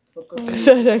 sorry for cutting.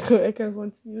 So I can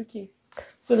continue. Okay.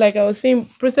 So like I was saying,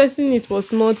 processing it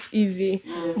was not easy.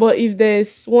 But if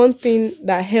there's one thing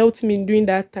that helped me during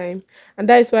that time, and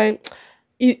that is why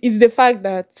it's the fact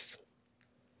that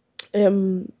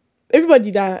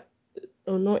everybody that,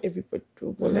 or not everybody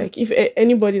too, but like if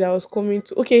anybody that was coming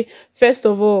to, okay, first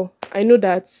of all, I know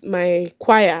that my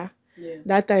choir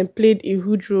that time played a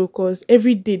huge role, because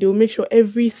every day they will make sure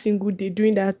every single day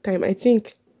during that time, I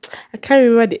think, I can't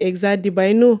remember the exact day, but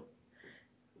I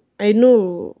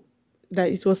know that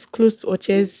it was close to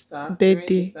Oche's Easter,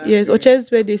 birthday. Easter Yes, period. Oche's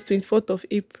birthday is 24th of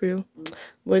April.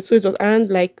 But so it was around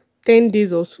like 10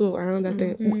 days or so around that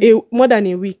time. More than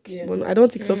a week. Yeah. But I don't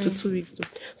think it's up to 2 weeks though.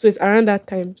 So it's around that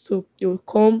time. So they will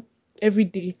come every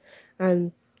day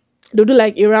and they'll do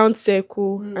like a round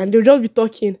circle and they'll just be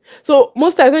talking. So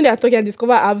most times when they are talking, I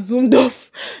discover I've zoomed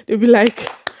off. They'll be like,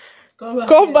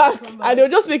 come back. And they'll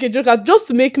just make a joke out just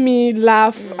to make me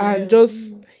laugh and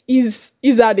just ease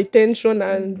out the tension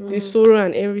and the sorrow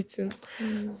and everything.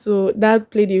 So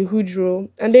that played a huge role.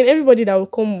 And then everybody that will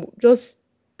come will just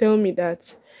tell me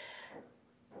that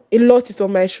a lot is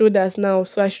on my shoulders now,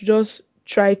 so I should just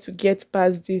try to get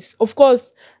past this. Of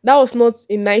course, that was not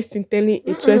a nice thing telling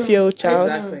a 12-year-old child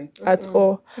Exactly. at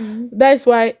all. That's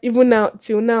why even now,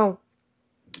 till now,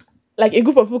 like a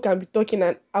group of people can be talking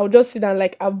and I'll just sit down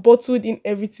like I've bottled in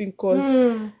everything,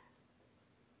 because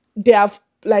they have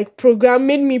like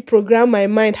made me program my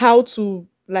mind how to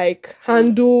like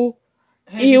handle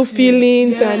ill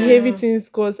feelings and heavy things,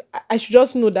 because I should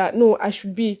just know that no, I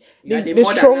should be You're the the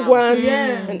mother strong now. one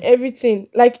and everything.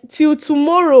 Like till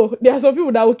tomorrow, there are some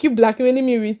people that will keep blackmailing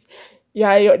me with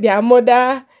their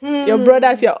mother, your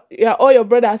brothers, all your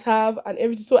brothers have and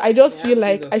everything. So I just feel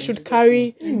like Jesus I in should Jesus'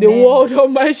 carry the world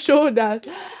on my shoulders,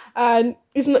 and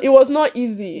it was not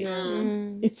easy.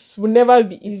 It will never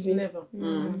be easy. Never.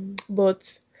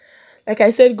 But like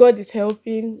I said, God is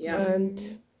helping. Yeah.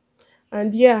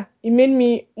 And yeah, it made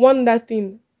me, one other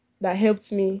thing that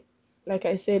helped me, like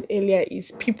I said earlier,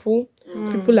 is people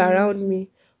around me.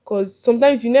 Because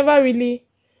sometimes you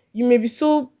may be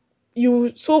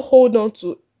you so hold on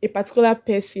to a particular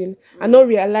person and not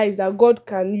realize that God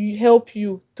can help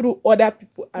you through other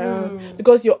people around,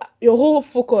 because your whole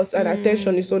focus and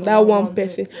attention is on that one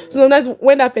person. So sometimes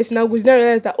when that person now goes, you now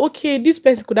realize that okay, this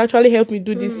person could actually help me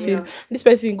do this thing. This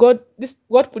person, God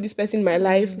put this person in my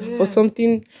life for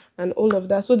something and all of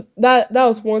that. So that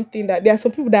was one thing, that there are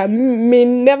some people that may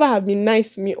never have been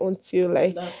nice to me until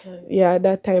like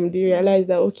that time they realize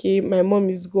that okay, my mom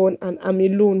is gone and I'm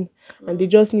alone, and they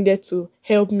just needed to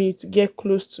help me to get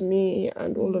close to me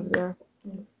and all of that.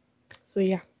 So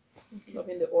yeah.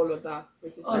 Loving the all of that.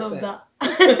 All of that.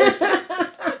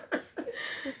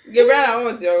 Gabriella,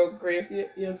 what was your grief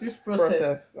Your grief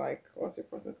process. like? What's your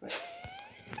process like?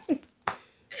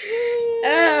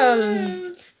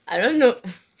 I don't know.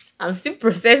 I'm still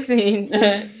processing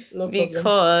No problem.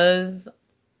 because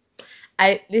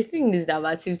the thing is that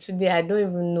about till today I don't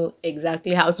even know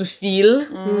exactly how to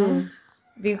feel,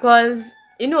 because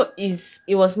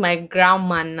it was my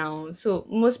grandma now. So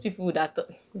most people would have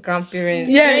thought grandparents.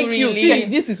 Yeah, Thank you. really- See,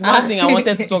 this is one thing I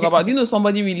wanted to talk about. You know,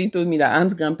 somebody really told me that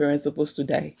aunt grandparents supposed to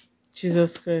die.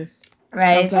 Jesus Christ.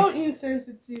 Right. How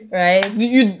insensitive. Right.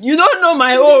 You don't know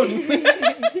my own.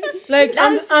 Like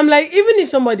I'm like, even if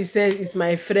somebody says it's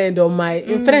my friend or my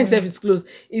friend self is close,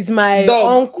 it's my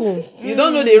Dog. uncle. You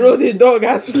don't know the role the dog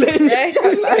has played.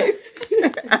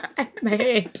 My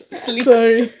head.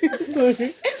 Sorry.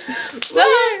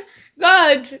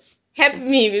 God help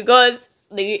me, because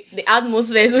the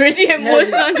atmosphere is already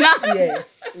emotional.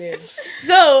 Yeah.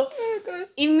 So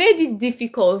it made it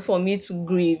difficult for me to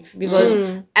grieve,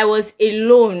 because I was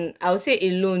alone. I would say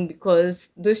alone because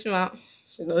Doshima,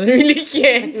 she doesn't really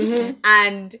care.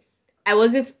 And I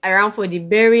wasn't around for the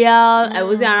burial. I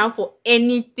wasn't around for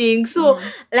anything. So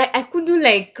like I couldn't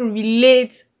like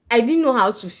relate. I didn't know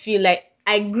how to feel. Like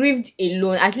I grieved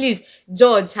alone. At least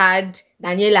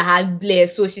Daniela had Blair,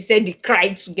 so she said they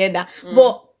cried together.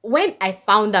 But when I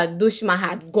found out Doshima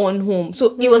had gone home,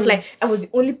 so it was like I was the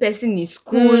only person in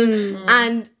school,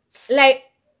 and like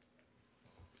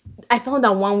I found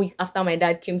out 1 week after my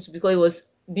dad came to, because it was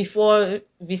before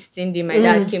visiting day, my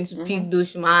dad came to pick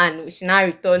those man. She now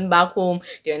returned back home.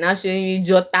 They were now showing me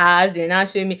jotters. They were now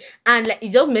showing me, and like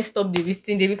it just messed up the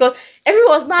visiting day, because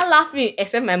everyone was not laughing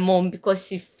except my mom, because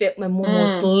she felt my mom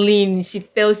was lean. She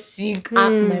felt sick.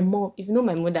 And my mom, if you know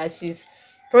my mother, she's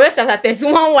Proverbs chapter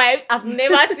 31 wife. I've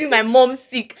never seen my mom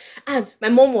sick, and my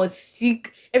mom was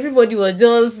sick. Everybody was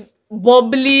just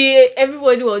bubbly.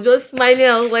 Everybody was just smiling.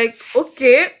 I was like,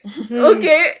 okay,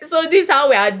 okay. So this is how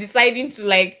we are deciding to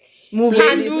like Move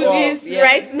handle this this off,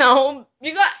 right now,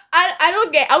 because I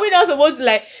don't get. Are we not supposed to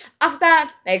like, after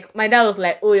like my dad was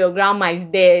like, oh, your grandma is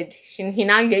dead. He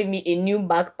now gave me a new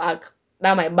backpack.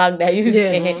 That my bag that I used.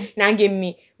 He now gave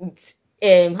me with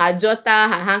her jotter,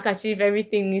 her handkerchief,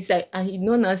 everything inside, and he did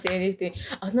not say anything.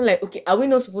 I was not like, okay, are we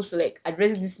not supposed to like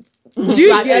address this? Do you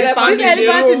get elephant this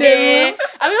elephant in the room?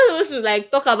 Are we not supposed to like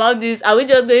talk about this? Are we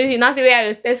just going to now say where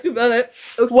your test script? I was like,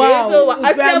 okay, Wow. so we're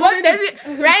asking We are about going test script.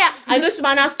 Right? And those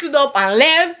man stood up and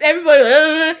left. Everybody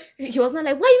was, he was not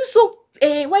like, why you so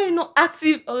why you not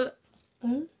active? I was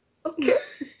like, okay.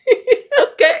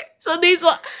 Okay. So this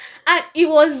one, and it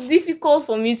was difficult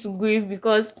for me to grieve,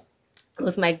 because it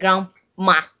was my grandma.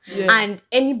 And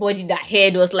anybody that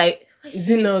heard was like, Is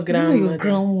it not grandmother?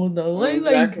 grandmother? Why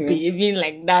Exactly. are you behaving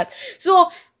like that?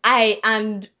 So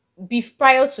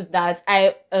prior to that,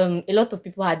 a lot of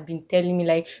people had been telling me,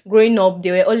 like, growing up,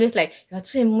 they were always like, you are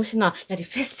too emotional, you're the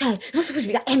first child, you're not supposed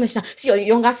to be that emotional. See, your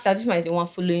younger sister, this man is the one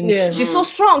following me. Yeah. She's so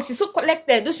strong, she's so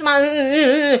collected, this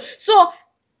man. So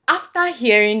after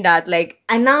hearing that, like,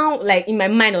 I now, like, in my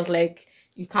mind, I was like,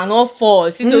 you cannot fall.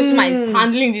 See, those man is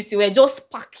handling this way. Just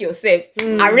pack yourself,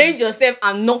 arrange yourself,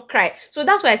 and not cry. So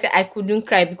that's why I said I couldn't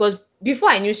cry, because before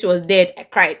I knew she was dead, I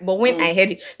cried. But when I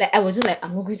heard it, like, I was just like,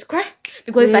 I'm not going to cry,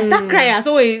 because if I start crying, I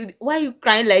said, why are you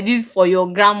crying like this for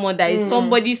your grandmother? It's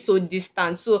somebody so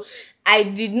distant. So I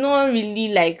did not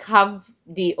really like have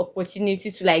the opportunity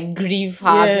to like grieve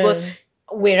her, because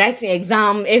we're writing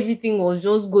exam, everything was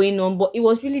just going on, but it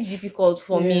was really difficult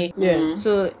for me.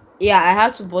 So yeah, I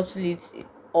had to bottle it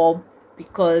up,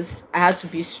 because I had to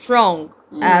be strong.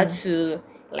 I had to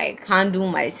like handle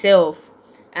myself.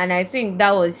 And I think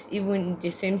that was even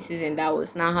the same season that I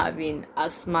was now having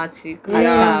asthmatic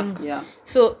attack. Yeah.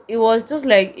 So it was just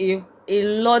like a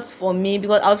lot for me,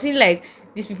 because I feel like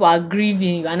these people are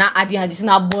grieving. You are not adding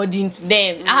additional burden to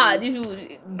them. These people,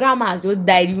 grandma has just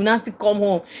died. You will not still come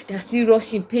home. They're still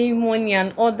rushing, paying money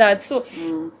and all that. So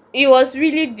it was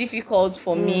really difficult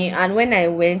for me. And when I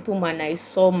went home and I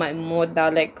saw my mother,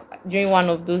 like during one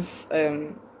of those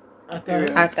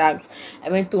attacks, I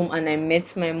went home and I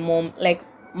met my mom. Like,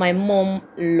 my mom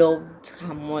loved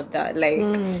her mother.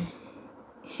 Like,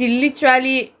 she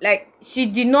literally, like, she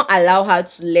did not allow her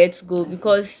to let go,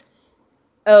 because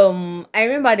I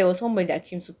remember there was somebody that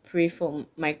came to pray for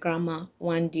my grandma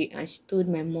one day, and she told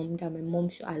my mom that my mom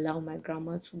should allow my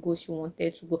grandma to go. She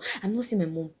wanted to go. I've not seen my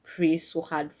mom pray so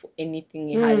hard for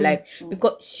anything in her life,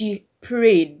 because she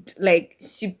prayed,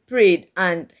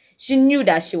 and she knew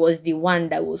that she was the one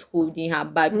that was holding her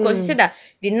back, because she said that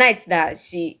the night that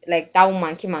she, like, that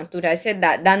woman came and told her, I said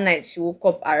that night she woke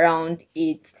up around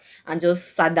 8 and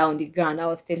just sat down on the ground. I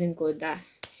was telling God that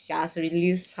she has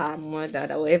released her mother,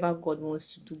 that whatever God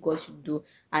wants to do, God should do.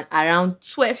 And around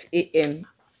 12 a.m.,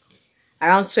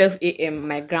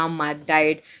 my grandma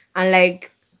died. And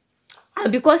like,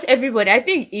 and because everybody, I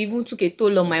think it even took a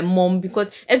toll on my mom,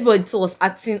 because everybody was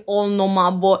acting all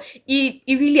normal, but it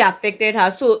really affected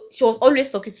her. So she was always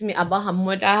talking to me about her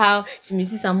mother, how she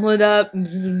misses her mother, and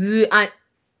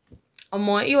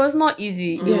it was not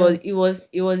easy.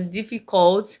 It was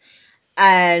difficult.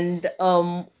 And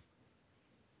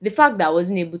the fact that I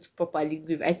wasn't able to properly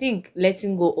grieve, I think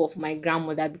letting go of my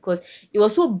grandmother, because it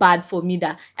was so bad for me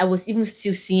that I was even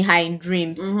still seeing her in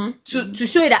dreams, to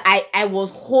show you that I was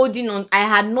holding on.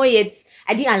 I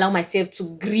didn't allow myself to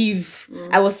grieve.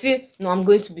 I was still, no, I'm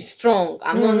going to be strong.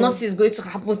 Nothing is going to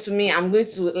happen to me. I'm going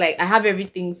to, like, I have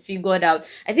everything figured out.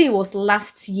 I think it was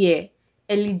last year,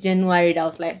 early January, that I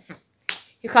was like,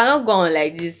 you cannot go on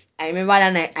like this. I remember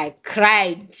that night I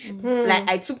cried. Like,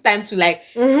 I took time to like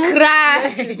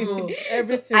cry.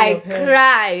 Everything I of her.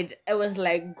 cried. I was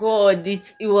like, God,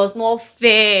 it was not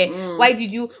fair. Why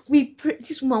did you?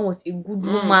 This woman was a good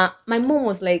woman. My mom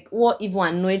was like, what even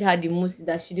annoyed her the most is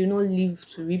that she did not live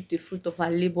to reap the fruit of her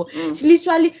labor. She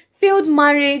literally failed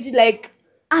marriage, like,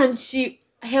 and she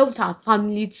helped her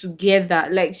family together.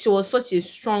 Like, she was such a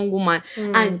strong woman.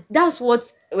 And that's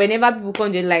what, whenever people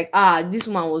come, they're like, this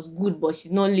woman was good, but she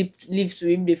did not live to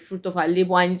reap the fruit of her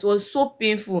labor. And it was so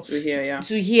painful To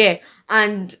hear,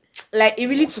 and like, it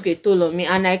really took a toll on me.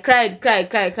 And I cried.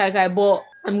 But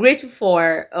I'm grateful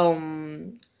for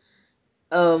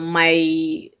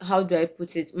my, how do I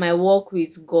put it, my walk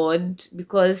with God,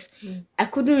 because I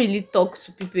couldn't really talk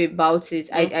to people about it.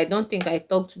 I don't think I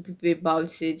talked to people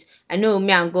about it. I know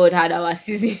me and God had our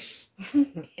season.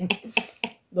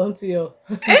 Don't we all?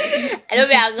 I know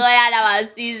me and God had our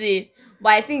season.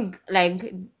 But I think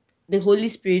like the Holy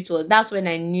Spirit was, that's when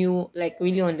I knew, like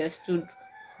really understood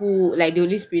who, like the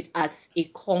Holy Spirit as a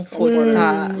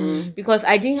comforter. Because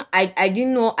I didn't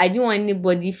know, I didn't want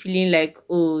anybody feeling like,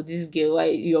 oh, this girl, why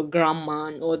your grandma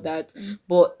and all that.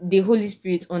 But the Holy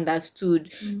Spirit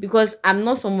understood, because I'm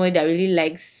not someone that really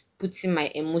likes putting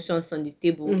my emotions on the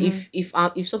table.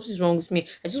 If something's wrong with me,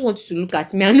 I just want you to look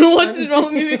at me and know what is wrong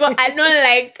with me, because I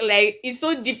don't like it's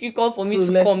so difficult for me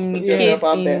to communicate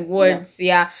in words.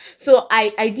 Yeah. So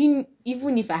I didn't,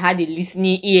 even if I had a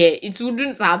listening ear, it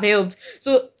wouldn't have helped.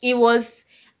 So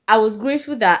I was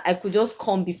grateful that I could just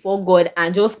come before God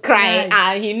and just cry,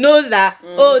 and He knows that,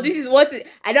 oh, this is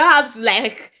I don't have to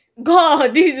like,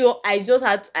 God, this is what I just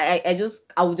had.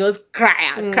 I would just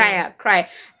cry and cry and cry,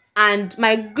 and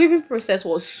my grieving process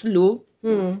was slow.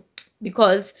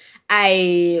 Because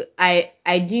I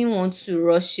didn't want to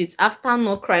rush it after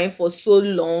not crying for so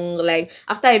long. Like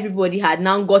after everybody had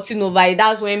now gotten over it,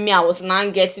 that's when I was now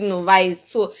getting over it.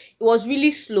 So it was really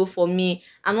slow for me.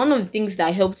 And one of the things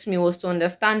that helped me was to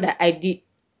understand that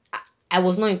I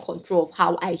was not in control of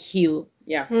how I heal.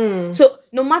 Yeah. So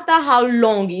no matter how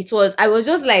long it was, I was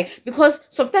just like, because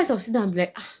sometimes I'll sit down and be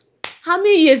like, how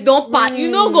many years don't pass? You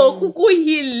know, go cuckoo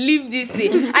heal, leave this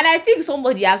thing. And I think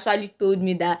somebody actually told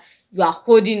me that you are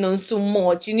holding on too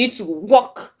much. You need to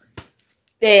walk.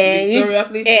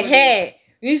 Victoriously through this.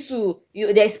 You need to.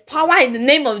 There's power in the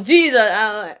name of Jesus.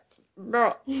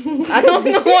 Bro, I don't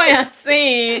know what you're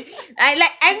saying. I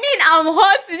mean, I'm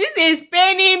hurting. This is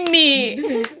paining me.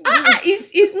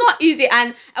 It's not easy,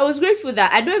 and I was grateful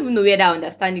that I don't even know where that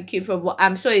understanding came from, but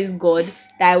I'm sure it's God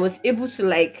that I was able to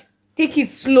like take it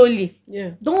slowly.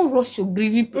 Yeah. Don't rush your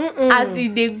grieving. As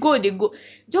they go.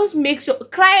 Just make sure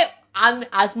cry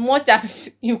as much as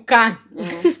you can,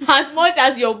 as much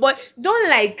as your body. Don't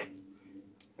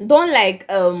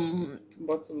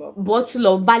bottle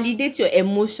up, validate your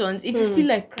emotions. If you feel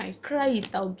like cry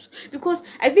it out, because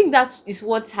I think that is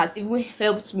what has even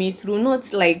helped me through,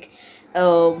 not like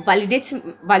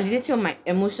validating my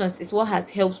emotions is what has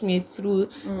helped me through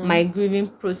my grieving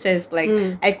process. Like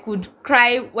I could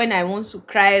cry when I want to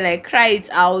cry, like cry it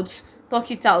out,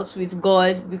 talk it out with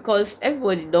God, because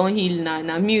everybody don't heal now.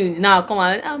 Now me now come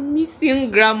on, I'm missing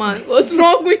grandma. What's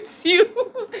wrong with you?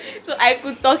 So I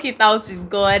could talk it out with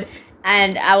God.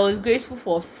 And I was grateful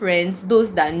for friends,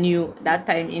 those that knew that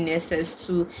time in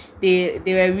SS2. They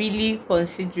were really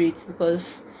considerate,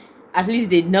 because at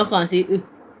least they knock and say,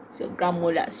 it's your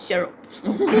grandmother, shut up,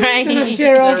 stop crying.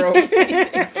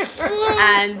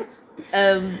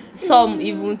 And some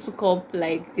even took up,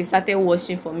 like they started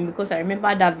washing for me, because I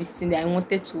remember that visiting that I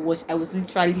wanted to wash. I was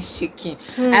literally shaking.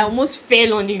 I almost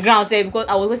fell on the ground, because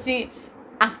I was washing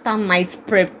after night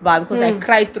prep, but because I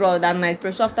cried throughout that night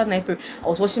prep. So after night prep, I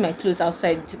was washing my clothes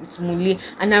outside with Mule,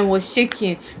 and I was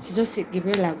shaking. She just said,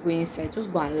 Gabriella, go inside,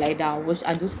 just go and lie down, wash,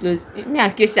 and those clothes. Me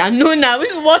and Keisha, no, now we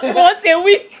should wash once a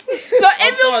week. So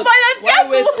if you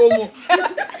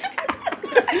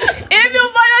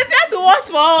volunteer to wash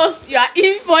for us, you are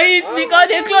in for it, because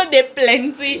the clothes they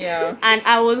plenty. Yeah. And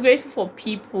I was grateful for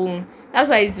people. That's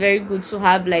why it's very good to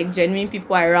have like genuine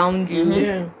people around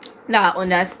you that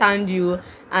understand you,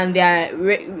 and they are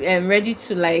ready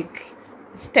to like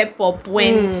step up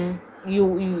when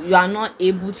you are not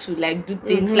able to like do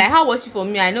things. Like how was she for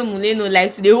me? I know Mule no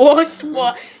like to dey wash,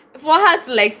 but for her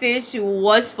to like say she will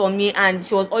wash for me, and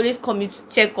she was always coming to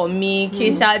check on me.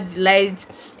 Keisha, Delight,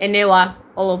 Enewa,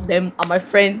 all of them are my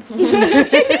friends. Why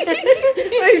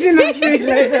is she not free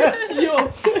like that?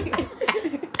 Yo.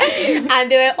 And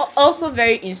they were also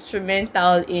very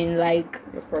instrumental in like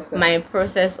Process. my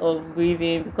process of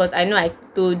grieving, because I know I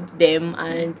told them,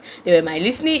 and they were my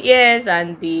listening ears.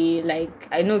 And they like,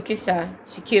 I know Keisha,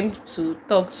 she came to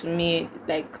talk to me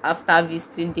like after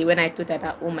visiting day, when I told her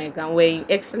that, oh my God, we're in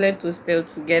excellent hostel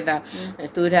together. I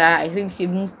told her, I think she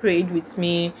even prayed with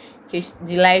me.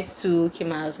 Delight too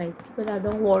came out. I was like, but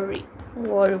don't worry,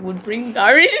 we'll bring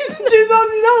Gary. Jesus, is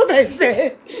that what I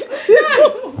said?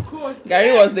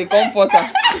 Gary was the comforter.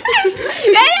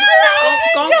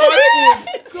 Comfort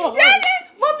food.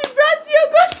 Mommy brought you,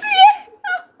 go see it.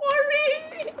 Don't worry.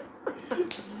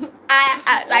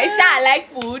 I like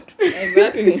food.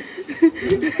 Exactly.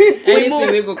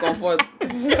 Anything we go comfort.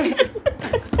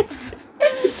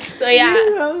 So yeah,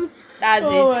 that's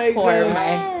it for God.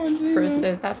 my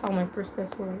process. That's how my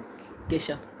process was.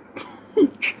 Gesha.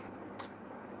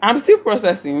 I'm still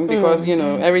processing because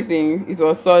everything, it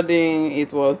was sudden,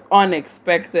 it was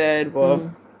unexpected, but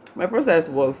my process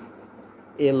was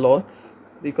a lot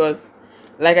because,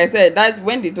 like I said, that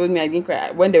when they told me I didn't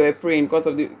cry when they were praying, because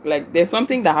of the, like, there's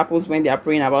something that happens when they are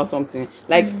praying about something.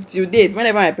 Like till date,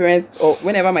 whenever my parents or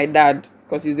whenever my dad,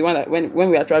 because he's the one that when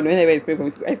we are traveling, whenever he's praying for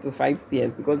me to, I used to fight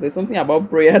tears because there's something about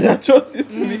prayer that just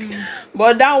used to make.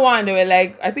 But that one, they were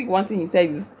like, I think one thing he said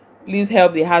is, please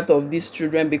help the heart of these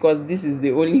children because this is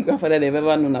the only grandfather they've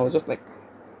ever known. I was just like,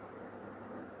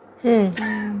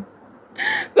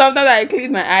 So after that, I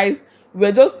cleaned my eyes. We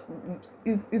were just,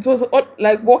 it was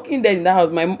like walking there in the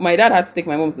house. My dad had to take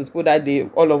my mom to school that day.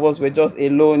 All of us were just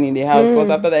alone in the house because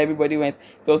after that, everybody went.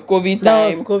 It was COVID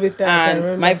time. That was COVID time, I And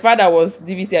remember. my father was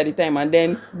DVC at the time, and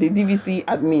then the DVC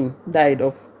admin died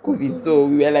of COVID. So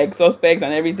we were like suspects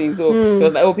and everything. So it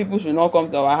was like, oh, people should not come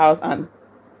to our house, and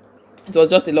it was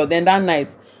just a lot. Then that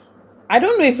night, I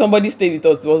don't know if somebody stayed with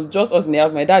us. It was just us in the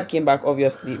house. My dad came back,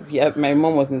 obviously. My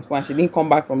mom was in school and she didn't come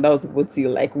back from that hospital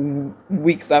till like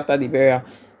weeks after the burial.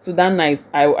 So that night,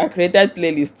 I created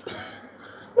playlist.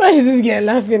 Why is this girl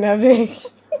laughing? I beg.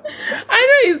 I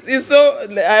know it's so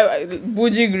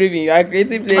bougie grieving. You are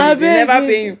creating I playlists. You beg never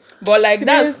you. paying. But like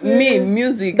that's me. Please.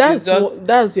 Music. That's is just.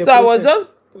 that's your So I was process.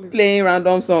 just playing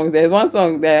random songs. There's one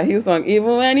song, the Hill song.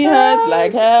 Even when it hurts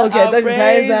like hell, Okay, I'll that is praise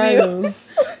high you. Zion.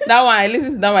 That one I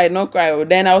listened to, that one I did not cry.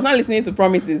 Then I was not listening to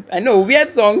Promises. I know,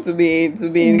 weird song to be in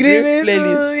grief Grievous,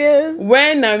 playlist. yes.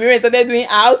 When Namira started doing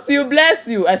I'll Still Bless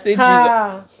You, I said,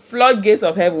 Ha. Jesus, floodgates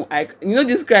of heaven.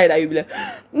 This cry that you be like,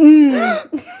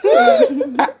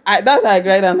 that's how I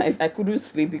cried, and I couldn't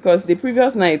sleep because the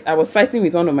previous night I was fighting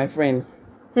with one of my friends.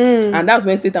 And that's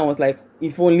when Satan was like,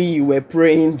 if only you were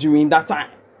praying during that time.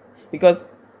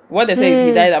 Because what they say is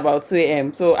he died about 2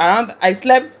 a.m. So I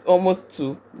slept almost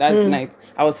 2 that night.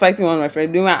 I was fighting one of my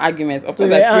friends, doing my arguments. Of course,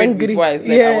 You I were prayed angry. before I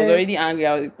slept. I Yeah. was already angry.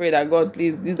 I was prayed that God,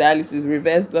 please, this dialysis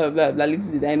reverse, blah, blah, blah.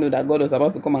 Little did I know that God was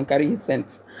about to come and carry his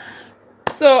scent.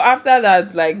 So after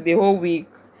that, like the whole week,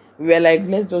 we were like,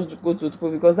 let's just go to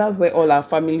Otupo because that's where all our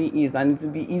family is and it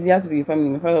will be easier to be with family.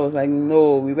 My father was like,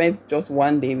 no, we went just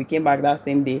one day. We came back that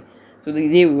same day. So the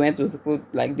day we went to Otupo,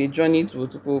 like the journey to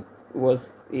Otupo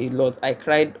was a lot. I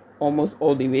cried almost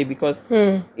all the way because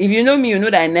if you know me, you know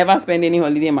that I never spend any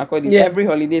holiday in Makurdi. Yeah. Every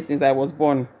holiday since I was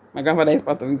born. My grandfather is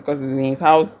part of it because he's in his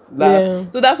house. Blah. Yeah.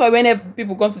 So that's why when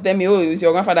people come to tell me, oh, it's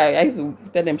your grandfather, I used to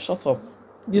tell them, shut up.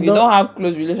 You don't have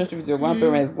close relationship with your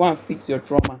grandparents. Go and fix your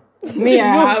trauma. Me,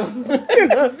 I have.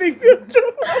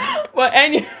 But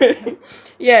anyway,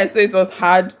 yeah. So it was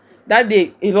hard that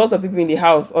day. A lot of people in the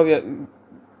house, obviously,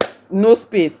 no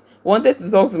space. Wanted to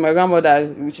talk to my grandmother,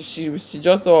 which she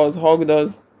just saw us, hugged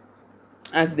us.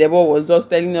 And Deborah was just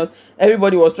telling us,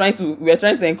 everybody was we were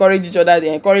trying to encourage each other.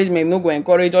 The encouragement, no go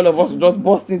encourage. All of us just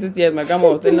burst into tears. My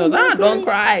grandma was telling us, don't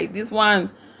cry. This one.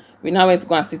 We now went to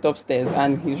go and sit upstairs,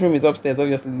 and his room is upstairs,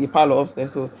 obviously, the parlor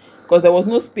upstairs. So, because there was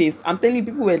no space, I'm telling you,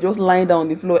 people were just lying down on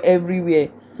the floor everywhere.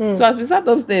 So as we sat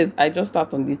upstairs, I just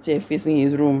sat on the chair facing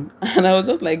his room, and I was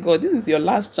just like, God, this is your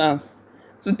last chance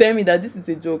to tell me that this is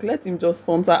a joke. Let him just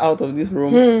saunter out of this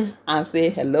room and say,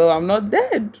 hello, I'm not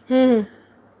dead.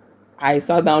 I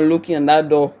sat down looking at that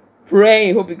door,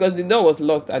 praying, because the door was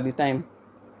locked at the time,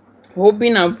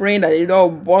 hoping and praying that the door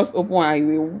would burst open and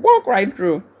we would walk right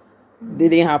through.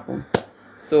 Didn't happen.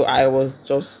 So I was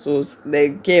just so,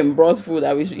 they came, brought food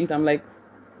that we should eat. I'm like,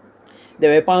 they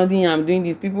were pounding, I'm doing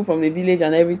these people from the village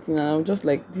and everything, and I'm just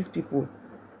like, these people,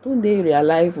 don't they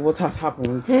realize what has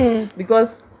happened?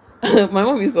 Because my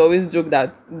mom used to always joke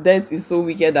that death is so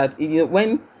wicked that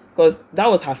because that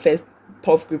was her first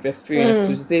tough grief experience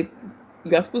too. She said,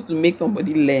 you are supposed to make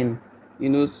somebody learn,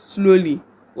 slowly.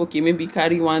 Okay, maybe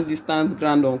carry one distance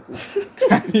grand uncle.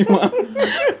 Carry one.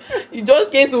 He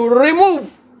just came to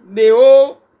remove the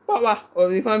whole power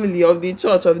of the family, of the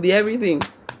church, of the everything.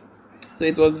 So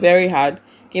it was very hard.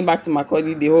 Came back to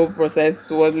Makurdi, the whole process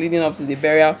was leading up to the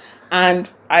burial. And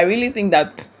I really think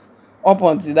that up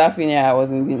until that funeral, I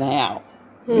was in denial.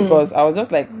 Because I was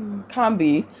just like, can't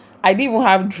be. I didn't even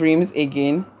have dreams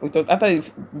again. Because after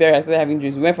the burial, I started having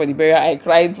dreams. We went for the burial. I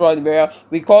cried throughout the burial.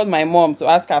 We called my mom to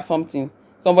ask her something.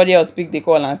 Somebody else picked the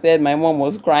call and said my mom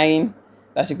was crying,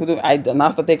 that she couldn't. I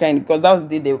now started crying because that was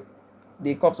the day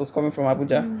the cops was coming from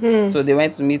Abuja. So they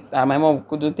went to meet. My mom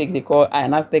couldn't take the call. I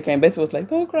now started crying. Betty was like,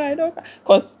 don't cry.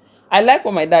 Because I like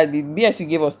what my dad did. BSU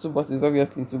gave us 2 buses,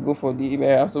 obviously, to go for the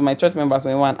burial. So my church members were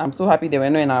in one. I'm so happy they were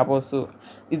not in our bus. So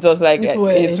it was like a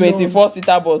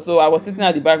 24-seater bus. So I was sitting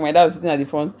at the back. My dad was sitting at the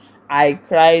front. I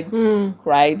cried.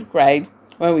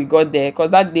 When we got there, because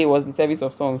that day was the service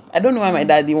of songs. I don't know why my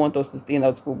dad didn't want us to stay in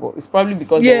that school, but it's probably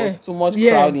because there was too much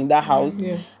crowd in that house.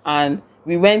 And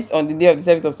We went on the day of the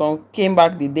service of song, came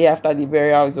back the day after the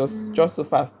burial. It was just so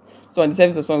fast. So on the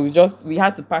service of song, we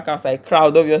had to pack outside.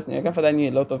 Crowd, obviously. My grandfather knew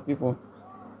a lot of people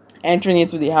entering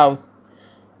into the house.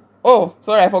 Oh,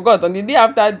 sorry, I forgot. On the day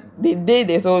after the day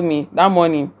they told me, that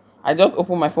morning, I just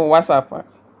opened my phone, WhatsApp.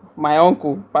 My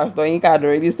uncle, Pastor Inka, had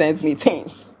already sent me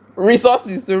things,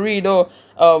 resources to read.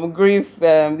 Grief,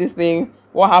 this thing,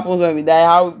 what happens when we die,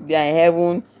 how they are in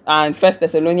heaven, and First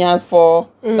Thessalonians 4.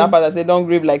 That part that said, don't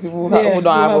grieve like people who don't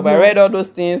have hope. I read all those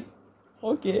things.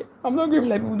 Okay, I'm not grieving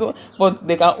like people don't,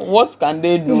 but what can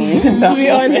they do? To be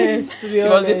honest, He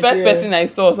was the first person I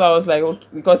saw, so I was like, okay,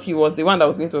 because he was the one that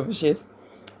was going to officiate.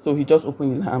 So he just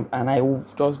opened his hand and I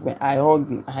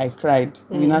hugged him, I cried.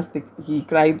 He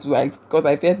cried too, because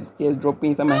I felt his tears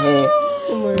dropping into my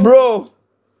hair. Bro!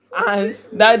 And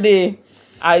that day,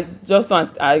 I couldn't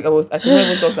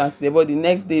even talk to Auntie, but the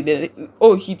next day,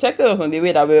 he texted us on the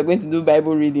way that we were going to do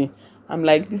Bible reading. I'm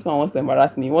like, this man wants to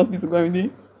embarrass me. He wants me to go with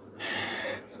him.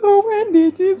 So when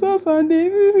did Jesus and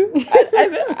David? I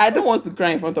said, I don't want to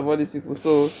cry in front of all these people.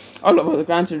 So all of us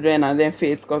grandchildren and then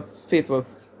Faith, because Faith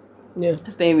was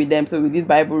staying with them. So we did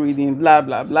Bible reading, blah,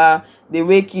 blah, blah. They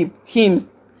wake up,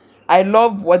 hymns. I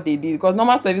love what they did, because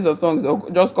normal service of songs, they'll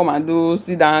just come and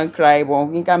sit down, cry. But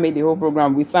Nkinka made the whole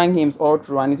program. We sang hymns all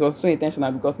through, and it was so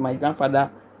intentional because my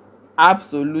grandfather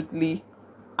absolutely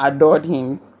adored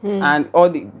hymns. And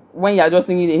when you're just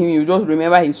singing the hymn, you just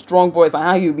remember his strong voice and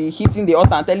how you'll be hitting the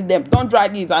altar and telling them, don't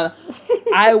drag it. And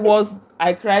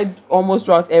I cried almost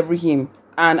throughout every hymn.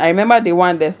 And I remember the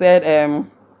one that said,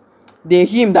 the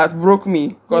hymn that broke me,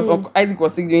 because Uncle Isaac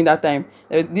was sick during that time.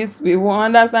 We will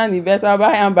understand it better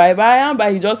by and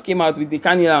by. He just came out with the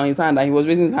cannula on his hand and he was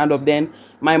raising his hand up. Then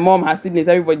my mom, her siblings,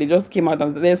 everybody, they just came out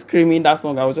and they're screaming that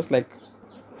song. I was just like,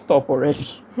 stop already.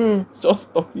 Just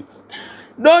stop it.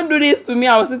 Don't do this to me.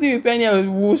 I was sitting with Penny,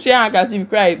 we'll share handkerchief,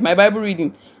 cry. My Bible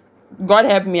reading. God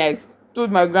help me. I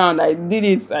stood my ground. I did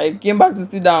it. I came back to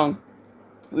sit down.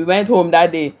 We went home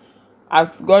that day.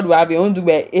 As God will have it,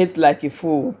 Ondugbe ate like a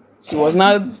fool. She was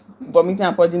not vomiting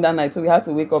and purging that night, so we had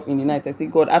to wake up in the night. I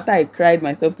said, God, after I cried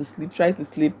myself to sleep, tried to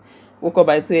sleep, woke up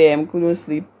by 2 a.m., couldn't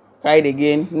sleep, cried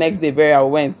again. Next day, burial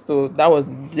went. So that was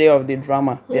the day of the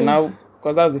drama. Then now,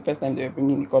 because that was the first time they were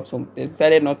bringing the cups home, they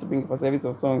decided not to bring it for service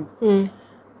of songs.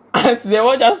 And they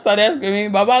all just started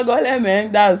screaming, Baba Gole,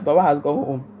 man. Baba has gone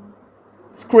home.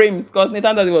 Screams, because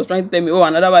Nathan Daddy was trying to tell me,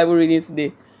 another Bible reading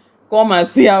today. Come and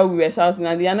see how we were shouting.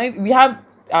 And we have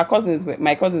my cousins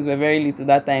were very little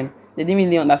that time. They didn't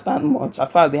really understand much. As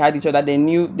far as they had each other, they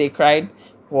knew they cried.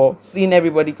 But seeing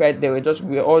everybody cried, we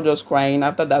were all just crying.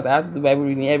 After that, I had to do Bible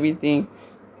reading, everything.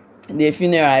 The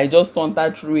funeral, I just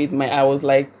sauntered through it. I was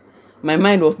like, my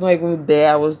mind was not even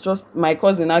there. I was just, my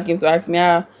cousin now came to ask me,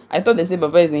 I thought they say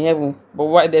Baba is in heaven, but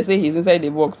why they say he's inside the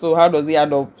box, so how does he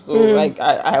add up? So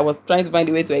I was trying to find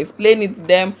a way to explain it to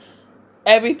them,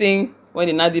 everything. When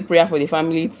they now did prayer for the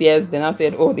family, tears, they now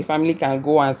said, the family can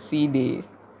go and see they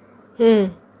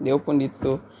opened it.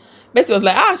 So Betty was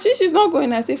like, she's not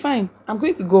going. I say, fine, I'm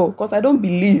going to go, because I don't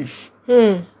believe.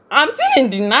 I'm still in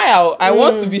denial. I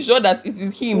want to be sure that it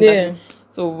is him.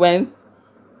 So when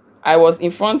I was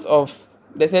in front of,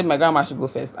 they said my grandma should go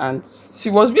first, and she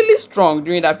was really strong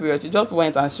during that period. She just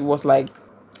went and she was like,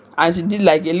 and she did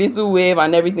like a little wave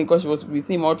and everything, because she was with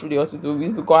him all through the hospital. We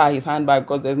used to call her his handbag,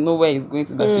 because there's nowhere he's going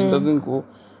to that she doesn't go.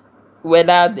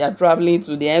 Whether they are traveling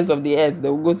to the ends of the earth, they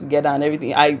will go together and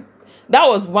everything. That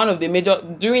was one of the major,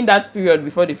 during that period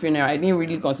before the funeral, I didn't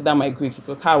really consider my grief. It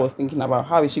was how I was thinking about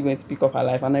how is she going to pick up her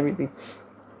life and everything.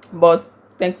 But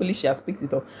thankfully she has picked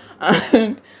it up.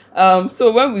 And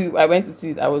so when I went to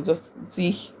see it, I was just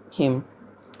see him.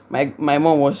 My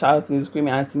mom was shouting,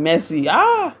 screaming, Auntie Mercy.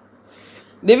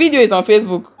 The video is on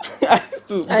Facebook.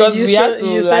 Because we had to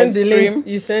live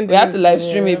stream. We had to live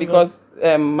stream it because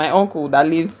my uncle that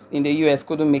lives in the US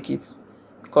couldn't make it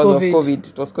because of COVID.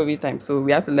 It was COVID time, so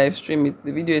we had to live stream it.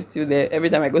 The video is still there. Every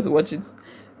time I go to watch it,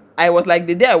 I was like,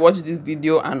 the day I watch this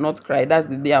video and not cry, that's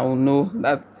the day I will know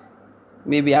that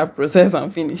maybe I've processed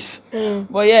and finished.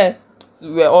 But yeah, so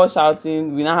we were all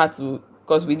shouting. We now had to,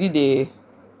 because we did a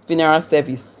funeral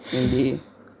service in the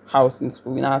house in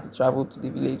school. We now had to travel to the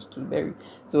village to bury.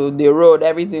 So the road,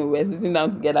 everything, we were sitting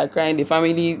down together crying. The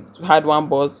family had one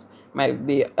bus.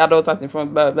 The adults sat in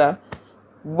front, blah, blah.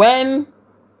 When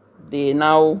they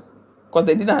now, because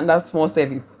they did another small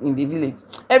service in the village,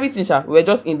 everything, we were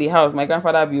just in the house. My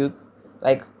grandfather built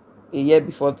like a year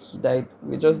before he died.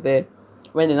 We were just there.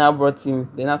 When they now brought him,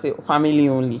 they now say family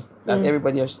only, that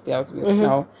everybody else should stay out with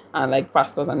now, and like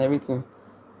pastors and everything.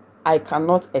 I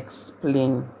cannot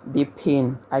explain the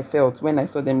pain I felt when I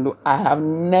saw them low. I have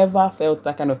never felt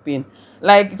that kind of pain.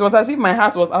 Like, it was as if my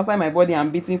heart was outside my body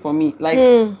and beating for me. Like,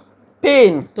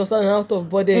 pain. It was an out of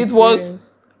body It experience.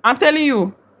 was, I'm telling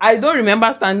you, I don't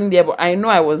remember standing there, but I know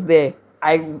I was there.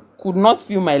 I could not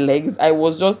feel my legs. I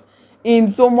was just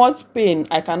in so much pain.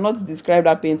 I cannot describe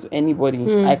that pain to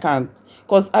anybody. I can't.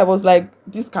 Because I was like,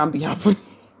 this can't be happening.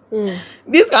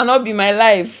 This cannot be my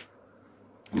life.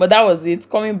 But that was it.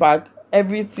 Coming back,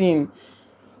 everything.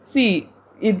 See,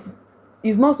 it's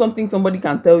not something somebody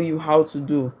can tell you how to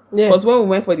do. Yeah. Because when we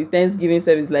went for the Thanksgiving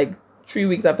service, like 3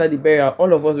 weeks after the burial,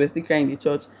 all of us were still crying in the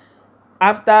church.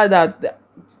 After that,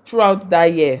 throughout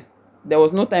that year, there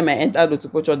was no time I entered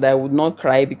Otupo church that I would not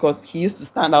cry, because he used to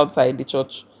stand outside the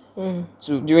church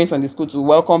during Sunday school to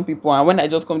welcome people. And when I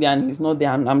just come there and he's not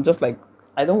there, I'm just like,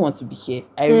 I don't want to be here.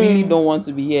 I really don't want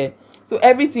to be here. So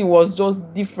everything was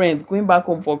just different. Going back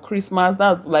home for Christmas,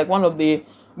 that's like one of the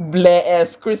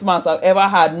blessed Christmas I've ever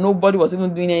had. Nobody was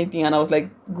even doing anything, and I was like,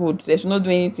 good, they should not do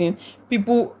anything.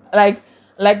 People like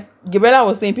Gabriella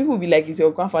was saying, people will be like, it's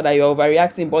your grandfather, you're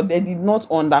overreacting, but they did not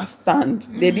understand.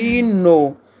 They didn't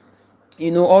know,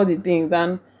 all the things,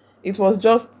 and it was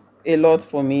just a lot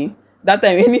for me. That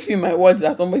time, any film I watched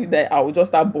that somebody died, I would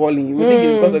just start bawling. You would think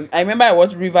it's because of, I remember I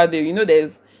watched Riverdale.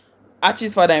 There's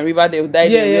Archie's father in Riverdale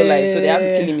died in real life, so they had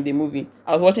to kill him in the movie.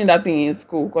 I was watching that thing in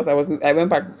school because I went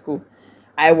back to school.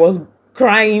 I was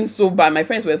crying so bad. My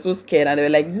friends were so scared, and they were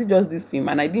like, is it just this film?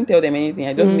 And I didn't tell them anything.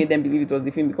 I just made them believe it was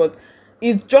the film, because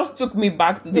it just took me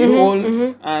back to the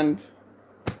whole and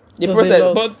the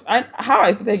process. But how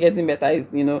I started getting better is,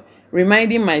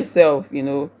 reminding myself, it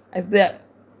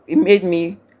made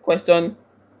me question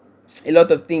a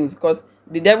lot of things, because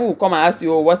the devil will come and ask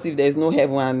you, oh, what if there's no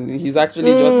heaven and he's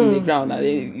actually just in the ground,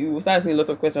 and you will start asking a lot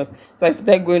of questions. So I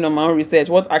started going on my own research.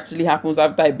 What actually happens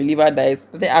after a believer dies?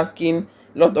 Started asking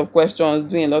a lot of questions,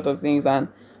 doing a lot of things, and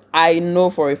I know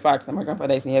for a fact that my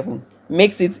grandfather is in heaven.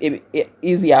 Makes it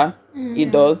easier.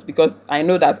 It does, because I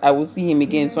know that I will see him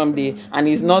again someday,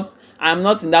 and I'm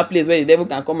not in that place where the devil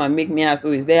can come and make me ask,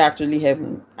 oh, is there actually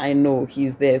heaven? I know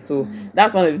he's there. So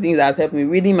that's one of the things that has helped me,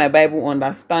 reading my Bible,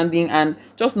 understanding, and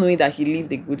just knowing that he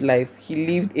lived a good life. He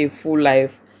lived a full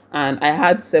life, and I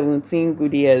had 17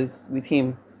 good years with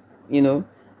him.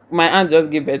 My aunt just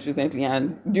gave birth recently,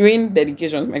 and during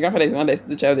dedications, my grandfather is the one that used to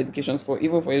do child dedications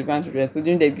even for his grandchildren. So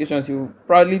during dedications, he will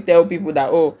proudly tell people that,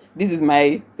 oh, this is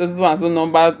my so and so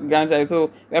number grandchild. So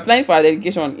we're applying for a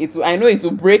dedication. I know it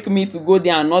will break me to go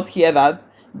there and not hear that,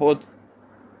 but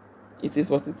it is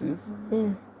what it is.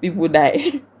 People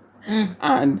die.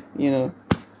 And yeah.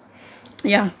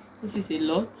 This is a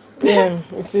lot. Yeah,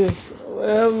 it is.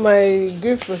 Well, my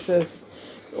grief process.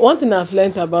 One thing I've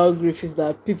learned about grief is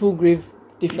that people grieve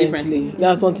differently.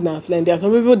 That's one thing I've learned. There are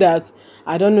some people that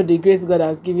I don't know the grace God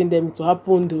has given them to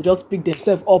happen. They'll just pick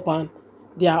themselves up and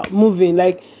they are moving.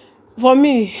 Like for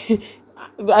me,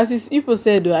 as people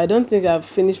said, though, I don't think I've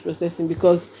finished processing,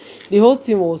 because the whole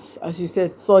thing was, as you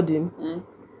said, sudden.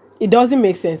 It doesn't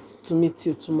make sense to me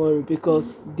till tomorrow,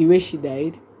 because the way she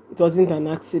died, it wasn't an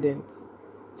accident.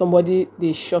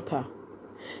 They shot her.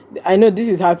 I know this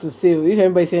is hard to say. If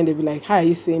anybody's saying, they'll be like, how are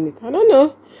you saying it? I don't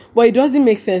know. But it doesn't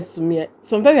make sense to me.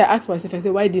 Sometimes I ask myself, I say,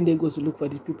 why didn't they go to look for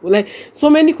the people? Like, so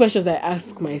many questions I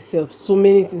ask myself, so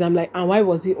many things. I'm like, and why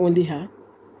was it only her?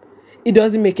 It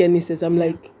doesn't make any sense. I'm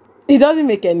like, it doesn't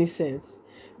make any sense.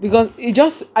 Because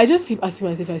I just keep asking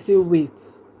myself, I say, wait,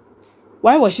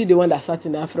 why was she the one that sat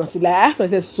in that front seat? Like, I ask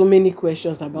myself so many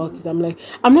questions about it. I'm like,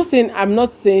 I'm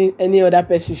not saying any other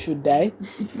person should die,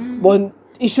 but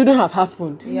it shouldn't have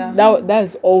happened. Yeah. That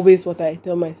is always what I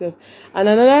tell myself. And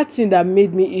another thing that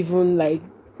made me even like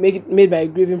made my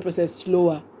grieving process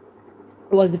slower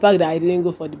was the fact that I didn't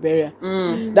go for the burial.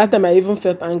 That time I even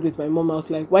felt angry with my mom. I was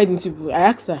like, why didn't you I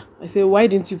asked her, I said, why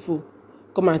didn't you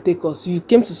come and take us? You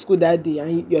came to school that day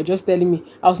and you're just telling me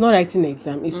I was not writing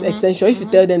exam. It's extension. If you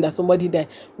tell them that somebody died,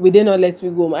 will they not let me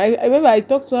go? I remember I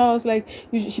talked to her. I was like,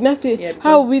 she now say,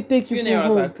 how will we take you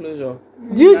Funerals are home? closure.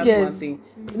 Do you That's get? one thing.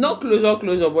 Not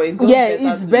closure, but it's just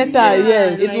It's better.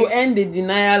 Yes, it will end the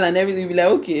denial and everything. Be like,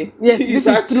 okay, yes, it's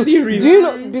this is true. real. Do you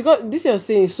know? Because this you're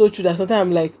saying is so true that sometimes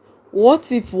I'm like,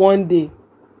 what if one day,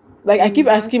 like I keep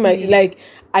asking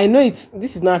I know this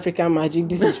is not African magic,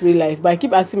 this is real life, but I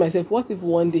keep asking myself, what if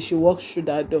one day she walks through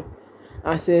that door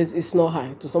and says it's not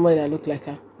her, to somebody that look like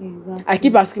her? Exactly. I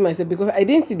keep asking myself because I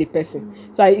didn't see the person,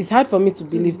 so it's hard for me to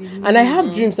believe, and I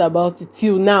have dreams about it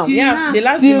till now. Yeah, the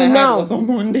last Till dream I now. had was on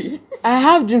Monday. I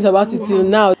have dreams about it till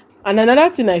now. And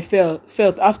another thing I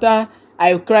felt after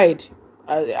I cried,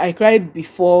 I cried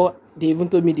before they even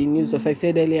told me the news. As I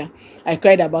said earlier, I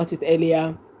cried about it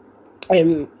earlier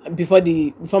before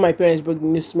my parents broke the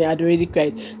news to me, I'd already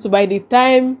cried. So by the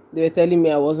time they were telling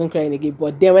me, I wasn't crying again.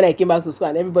 But then when I came back to school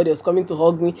and everybody was coming to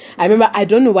hug me, I remember, I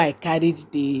don't know why I carried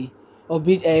the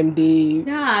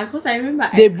Yeah, because I remember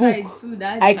the I book. cried too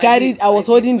that I was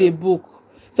holding the book.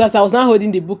 So as I was now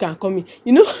holding the book and coming,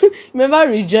 remember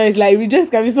Rejoice? Like Rejoice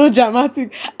can be so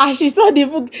dramatic. As she saw the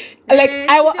book, like Yeah,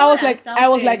 I was she like,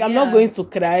 shouted, I'm not yeah. going to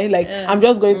cry. Like Yeah. I'm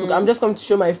just going to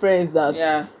show my friends that.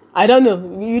 Yeah. I don't know.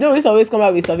 We always come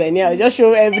out with souvenir. I just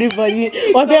show everybody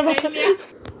whatever.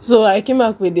 So I came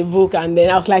up with the book, and then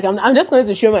I was like, I'm just going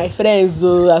to show my friends.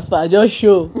 So as far just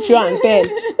show and tell.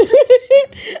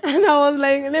 And I was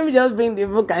like, let me just bring the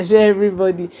book and show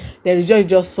everybody. Then Rejoice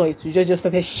just saw it. Rejoice just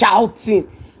started shouting,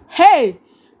 "Hey!"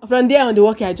 From there on the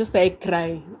walkie, I just started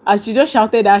crying. As she just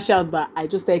shouted that shout, but I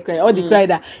just started crying. All the cry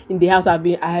that in the house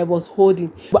I was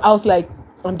holding. But I was like,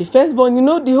 I'm the firstborn.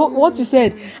 What you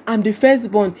said. I'm the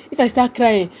firstborn. If I start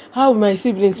crying, how will my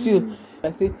siblings feel? I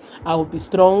say I will be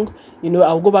strong. I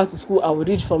will go back to school. I will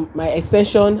read from my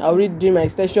extension. I will read during my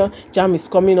extension. Jam is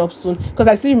coming up soon. Because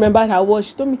I still remember her words.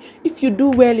 She told me, if you do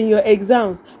well in your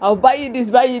exams, I'll buy you this.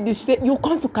 She said, you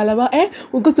come to Calabar,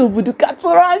 we'll go to Obudu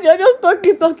Cattle Ranch. You're just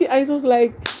talking. And it was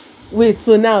like, wait,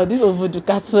 so now this Obudu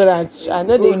Cattle Ranch, I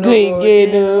know they go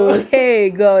again. Oh,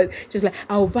 hey God. She was like,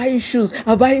 I'll buy you shoes.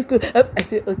 I'll buy you clothes. I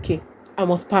said, okay, I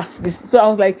must pass this. So I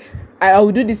was like, I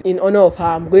will do this in honor of her.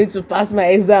 I'm going to pass my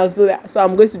exam, so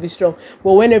I'm going to be strong.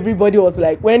 But when everybody was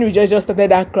like, when we just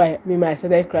started that cry, I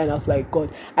started crying. I was like,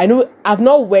 God, I know I've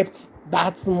not wept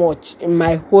that much in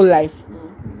my whole life.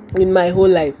 In my whole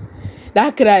life,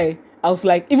 that cry, I was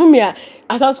like, even me, as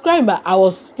I was crying, but I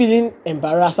was feeling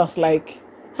embarrassed. I was like,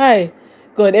 hi.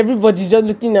 God, everybody just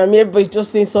looking at me, everybody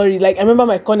just saying sorry. Like, I remember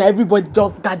my corner, everybody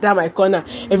just gathered my corner.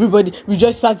 Everybody, we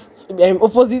just sat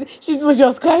opposite. She was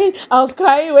just crying. I was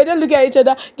crying. We don't look at each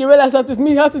other. Gabriella sat with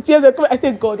me, had to tears. I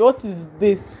said, God, what is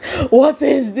this? What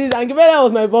is this? And Gabriella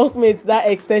was my bunkmate, that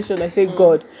extension. I said,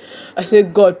 God,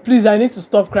 please, I need to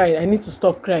stop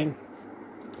crying.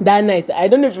 That night, I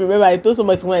don't know if you remember, I told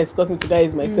somebody when I escort me to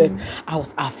guys myself. I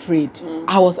was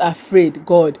afraid.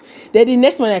 God. Then the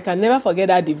next morning, I can never forget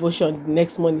that devotion. The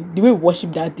next morning, the way we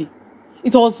worship that day,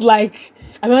 it was like,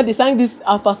 I remember they sang this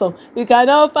Alpha song. We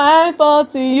cannot find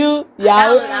fault in you.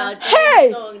 Yeah.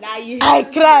 Hey, I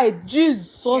cried.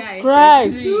 Jesus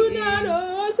Christ.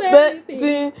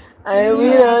 And we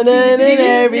don't know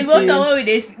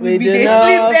everything. We do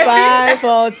not find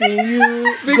fault in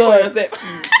you. Speak for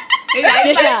yourself.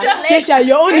 Kesha,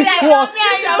 your own is what?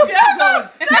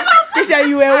 Kesha,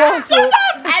 you were what? So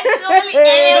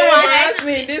Ask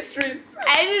me in this street.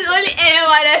 I need only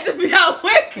anyone that should be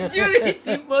awake during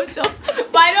devotion.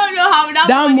 But I don't know how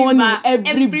that morning,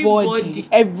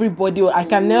 everybody, I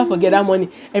can never forget that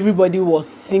morning. Everybody was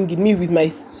singing. Me with my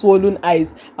swollen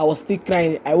eyes, I was still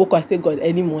crying. I woke up, I said, God,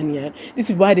 early morning, these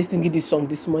people, why they singing this song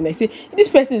this morning? I say, this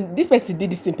person did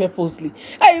this thing purposely.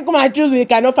 How you come and choose we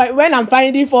cannot find, when I'm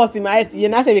finding fault in my heart, you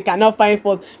now say we cannot find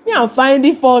fault. Me, I'm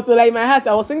finding fault. So like in my heart,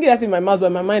 I was singing that in my mouth, but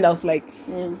in my mind, I was like,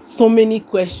 so many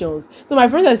questions. So my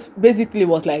process basically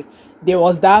was like, there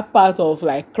was that part of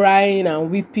like crying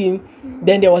and weeping,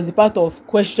 then there was the part of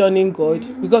questioning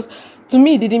God, because to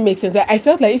me it didn't make sense. I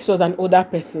felt like if she was an older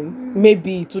person,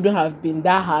 maybe it wouldn't have been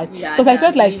that hard, because I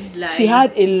felt like she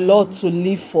had a lot to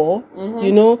live for.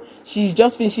 She's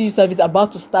just finishing service,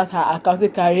 about to start her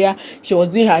accounting career. She was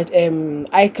doing her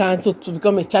ICANN, so to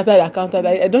become a chartered accountant.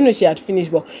 I don't know if she had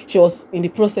finished, but she was in the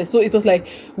process. So it was like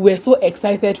we're so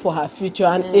excited for her future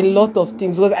and a lot of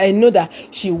things, because I know that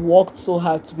she worked so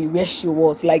hard to be where she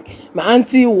was. Like my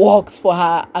auntie worked for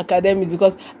her academics,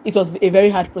 because it was a very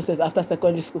hard process after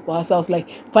secondary school for her. So I was like,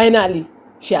 finally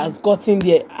she has gotten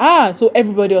there. So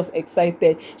everybody was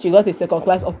excited. She got a second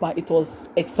class upper. It was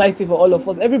exciting for all of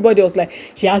us. Everybody was like,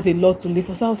 she has a lot to live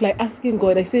for. So I was like asking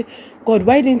God, I said, God,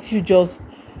 why didn't you just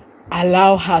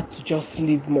allow her to just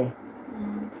live more?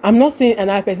 I'm not saying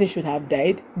another person should have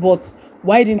died, but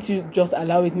why didn't you just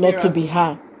allow it not to be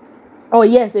her? Oh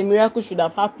yes, a miracle should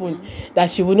have happened,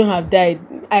 that she wouldn't have died.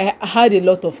 I had a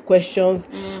lot of questions,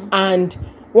 and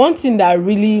one thing that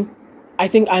really, I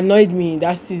think, annoyed me in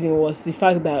that season was the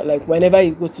fact that, like, whenever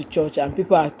you go to church and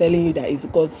people are telling you that it's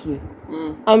God's will,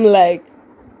 I'm like,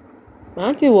 my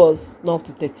auntie was not up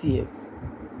to 30 years.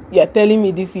 You're telling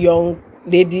me this young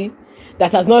lady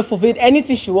that has not fulfilled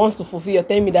anything she wants to fulfill, you're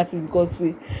telling me that is God's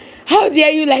will? How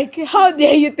dare you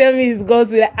tell me it's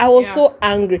God's will? Like, I was so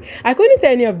angry. I couldn't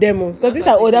tell any of them, because these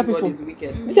are older people.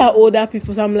 These are older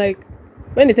people. So I'm like,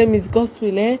 when they tell me it's God's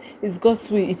will, it's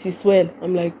God's will, it is well.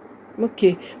 I'm like,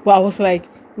 okay. But I was like,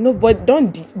 No, but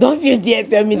don't you dare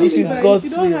tell me this is Like, God's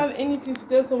if you don't will. have anything to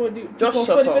tell somebody, to Just comfort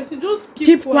shut the up. person, just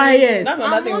Keep quiet. That's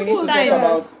another thing we need to talk times-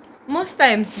 about. Most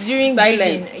times during Silence.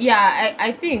 grieving, yeah,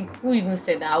 I think who even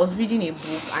said that? I was reading a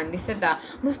book and they said that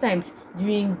most times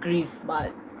during grief,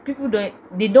 but people don't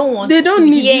want They don't to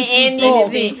need hear you to talk.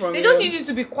 anything. From They just you. need you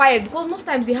to be quiet because most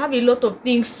times they have a lot of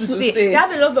things to say. say. They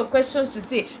have a lot of questions to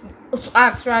say, to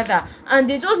ask rather, and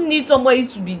they just need somebody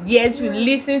to be there to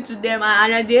listen to them,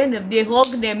 and at the end of the day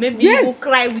hug them, maybe Yes. even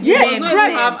cry with Yes. them. Not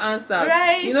even have answers.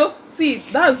 Right. You know, see,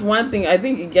 that's one thing I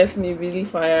think it gets me really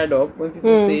fired up when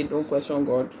people say don't question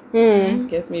God.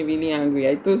 Gets me really angry.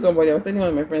 I told somebody, I was telling one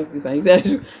of my friends this, and he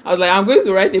said, I was like, I'm going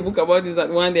to write a book about this.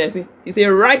 And one day he said,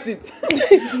 write it.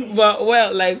 But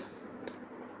well, like,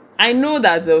 I know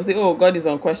that they'll say, oh, God is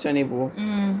unquestionable.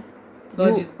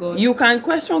 God is God. You can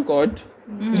question God.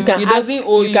 You can He ask. doesn't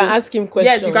owe You can ask him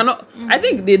questions. Yes, you cannot. I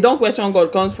think they don't question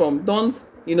God comes from don't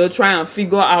try and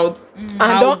figure out And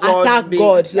how don't attack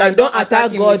God. Like don't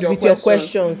attack him God with your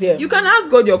questions. Yeah. You can ask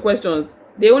God your questions.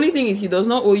 The only thing is he does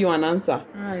not owe you an answer.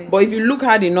 Right. But if you look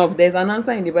hard enough, there's an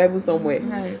answer in the Bible somewhere.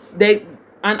 Right.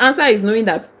 An answer is knowing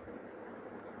that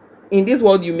in this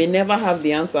world you may never have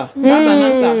the answer. That's an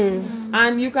answer.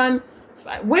 And you can,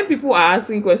 when people are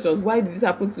asking questions, why did this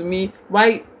happen to me?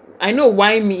 Why? I know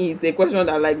why me is a question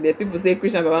that like the people say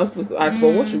Christians are not supposed to ask,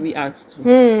 but what should we ask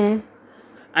to?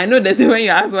 I know they say when you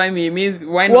ask why me, it means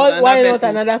why not Why not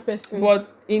person? another person? But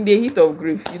in the heat of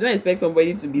grief, you don't expect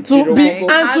somebody to be To be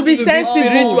spiritual, and to be to sensible.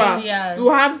 spiritual, Yeah. to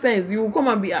have sense. You come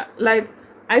and be like,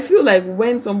 I feel like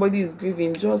when somebody is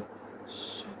grieving, just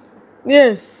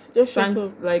Yes. Just shut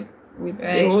up. like with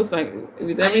Right. the whole with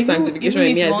And every even- sanctification even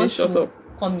in me, if you I say want shut to up.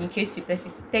 Communicate with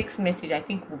person, text message I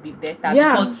think will be better.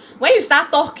 Yeah. Because when you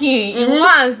start talking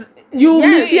once, You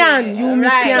Yes. miss yan. You miss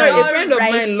Right. yan. Sorry, a friend of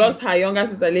Right. mine lost her younger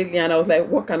sister lately, and I was like,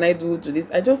 what can I do to this?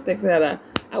 I just texted her that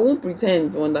I won't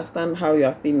pretend to understand how you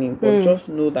are feeling, but just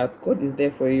know that God is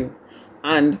there for you,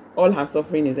 and all her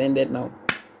suffering is ended now,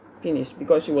 finished,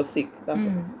 because she was sick. That's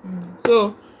all.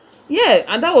 So yeah,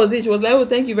 and that was it. She was like, oh,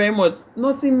 thank you very much.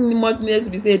 Nothing much needed to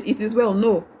be said. It is well.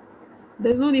 No,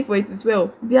 there's no need for it is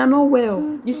well. They are not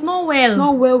well. it's not well. It's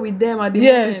not well with them at the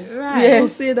Yes. moment. Right. Yes. Don't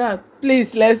say that.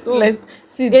 Please let's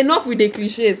see. Enough with the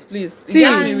cliches, please. It See,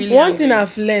 gets me really one angry. thing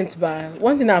I've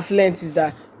learnt is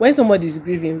that when somebody is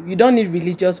grieving, you don't need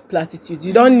religious platitudes.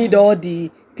 You don't need all the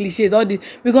cliches,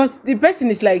 because the person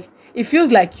is like, it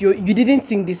feels like you didn't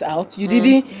think this out. You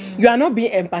are not being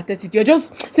empathetic. You're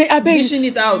just saying, I beg, dishing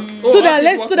it out. so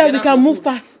that we can move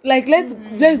fast. Like let's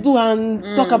do and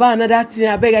talk about another thing.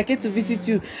 I beg, I came to visit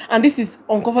you, and this is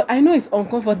uncomfortable. I know it's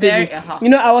uncomfortable. Very, You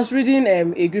know, I was reading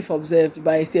A Grief Observed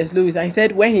by C.S. Lewis, and he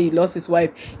said when he lost his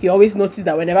wife, he always noticed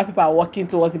that whenever people are walking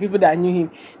towards him, people that knew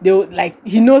him, they would, like,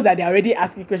 he knows that they're already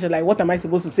asking questions like, what am I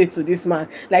supposed to say to this man?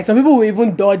 Like some people will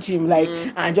even dodge him, like,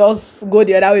 and just go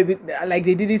the other way, like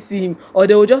they didn't see him, or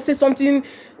they will just say something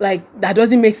like that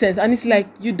doesn't make sense, and it's like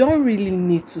you don't really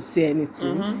need to say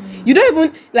anything. You don't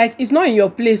even, like, it's not in your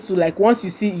place to, like, once you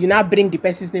see, you now bring the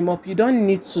person's name up. You don't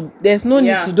need to. There's no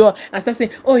need to do and start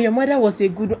saying, oh, your mother was a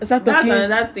good one. Start That's talking.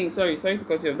 another thing. Sorry to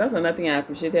cut you off. That's another thing I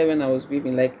appreciated when I was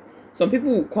grieving. Like, some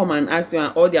people will come and ask you,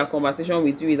 and all their conversation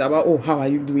with you is about, oh, how are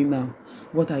you doing now?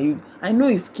 What are you? I know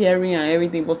it's caring and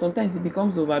everything, but sometimes it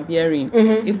becomes overbearing.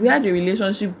 If we had a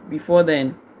relationship before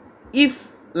then, if,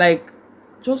 like,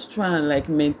 just try and, like,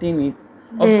 maintain it.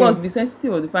 Of course, be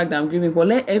sensitive of the fact that I'm grieving, but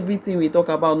let everything we talk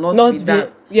about not be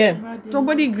that. Yeah.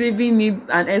 Somebody grieving needs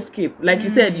an escape. Like you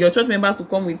said, your church members will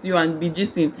come with you and be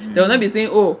gisting. They will not be saying,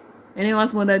 oh,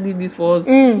 anyone's mother did this for us.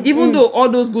 Even though all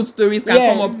those good stories can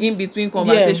come up in between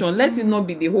conversation, let it not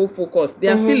be the whole focus. They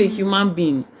are still a human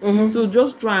being. So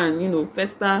just try and,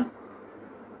 fester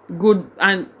good.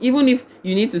 And even if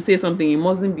you need to say something, it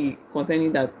mustn't be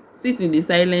concerning that. Sit in the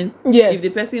silence. Yes.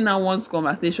 If the person now wants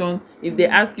conversation, if they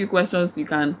ask you questions, you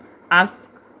can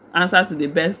answer to the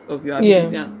best of your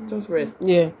ability and just rest.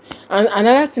 Yeah. And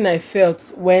another thing I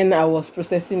felt when I was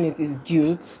processing it is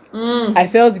guilt. I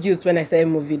felt guilt when I started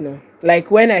moving on.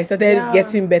 Like when I started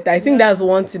getting better. I think that's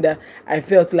one thing that I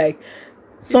felt like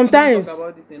sometimes People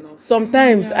don't talk about this enough.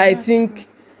 sometimes I think,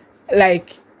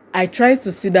 like, I try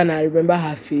to sit down and remember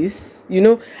her face.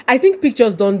 I think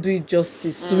pictures don't do it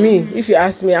justice to me. If you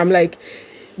ask me, I'm like,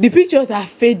 the pictures are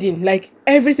fading. Like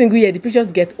every single year, the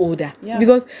pictures get older. Yeah.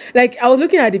 Because, like, I was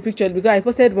looking at the picture because I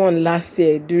posted one last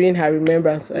year during her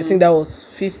remembrance. I think that was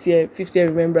fifth year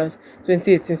remembrance,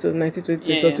 2018, so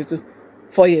 1920, 22,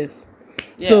 4 years.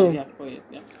 Yeah, So 4 years,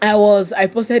 yeah. I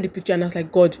posted the picture and I was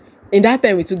like, God, in that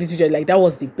time we took this picture, like that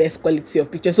was the best quality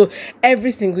of picture. So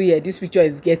every single year this picture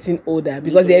is getting older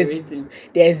because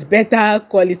there's better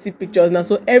quality pictures now.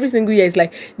 So every single year it's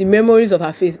like the memories of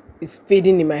her face is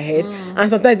fading in my head. And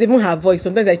sometimes even her voice,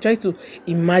 sometimes I try to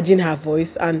imagine her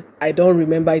voice and I don't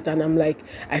remember it, and I'm like,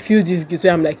 I feel this guilt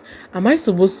where I'm like, am I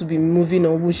supposed to be moving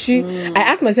on? Would she I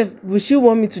ask myself, would she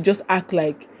want me to just act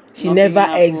like she Nothing never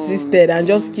happened. existed and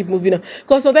just keep moving on?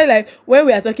 Because sometimes, like, when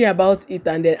we are talking about it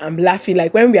and then I'm laughing,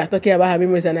 like when we are talking about her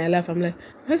memories and I laugh, I'm like,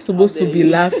 am I supposed to be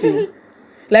laughing?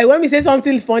 Like when we say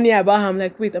something funny about her, I'm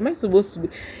like, wait, am I supposed to be?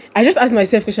 I just ask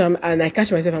myself question and I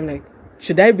catch myself, I'm like,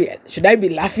 should I be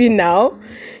laughing now?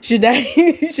 Should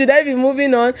I be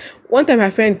moving on? One time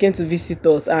my friend came to visit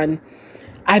us and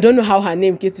I don't know how her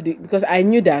name came to because I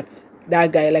knew that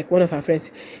guy, like one of her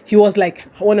friends, he was like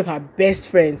one of her best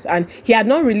friends, and he had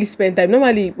not really spent time.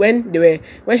 Normally when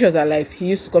she was alive, he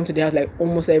used to come to the house like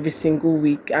almost every single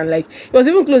week, and like he was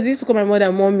even close. He used to call my mother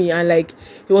and mommy, and like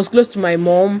he was close to my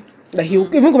mom. Like he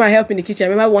would even come and help in the kitchen. I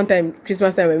remember one time,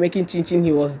 Christmas time, we were making chin chin,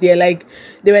 he was there. Like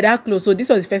they were that close. So this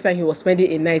was the first time he was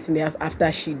spending a night in the house after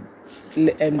she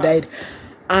died.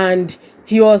 And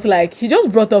he was like, he just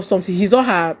brought up something. He saw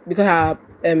her because her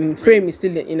frame is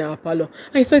still in our parlor.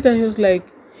 I saw it and he was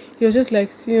just like,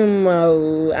 see you,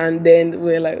 ma. And then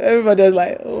we're like, everybody was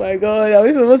like, oh my God, are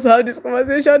we supposed to have this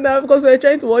conversation now? Because we're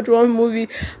trying to watch one movie.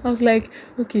 I was like,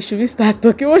 okay, should we start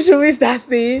talking? What should we start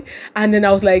saying? And then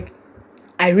I was like,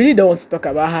 I really don't want to talk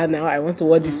about her now. I want to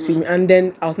watch this film. And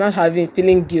then I was not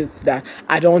feeling guilt that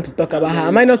I don't want to talk about her.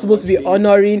 Am I not supposed to be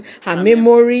honoring her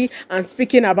memory and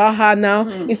speaking about her now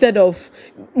instead of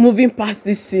moving past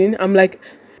this scene? I'm like,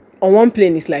 on one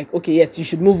plane, it's like, okay, yes, you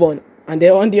should move on. And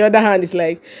then on the other hand, it's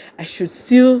like, I should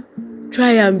still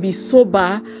try and be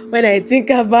sober when I think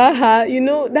about her. You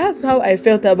know, that's how I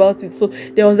felt about it. So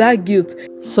there was that guilt.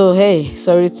 So, hey,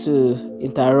 sorry to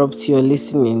interrupt your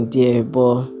listening there,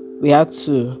 but we had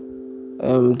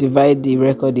to divide the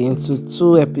record into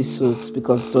 2 episodes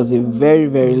because it was a very,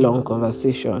 very long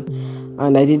conversation.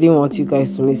 And I didn't want you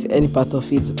guys to miss any part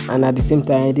of it. And at the same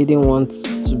time, I didn't want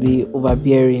to be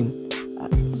overbearing.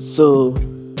 So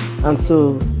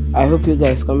I hope you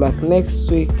guys come back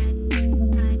next week.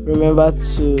 Remember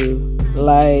to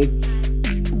like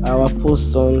our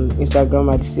post on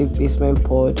Instagram at the Safe Basement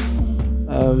Pod.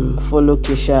 Follow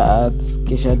Keisha at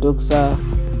Keisha Doxa.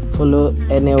 Follow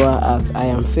Enewa at I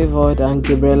Am Favoured, and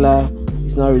Gabriella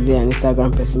is not really an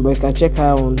Instagram person, but you can check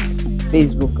her on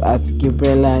Facebook at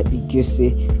Gabriella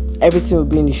Igyuse. Everything will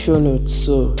be in the show notes.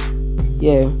 So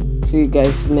yeah, see you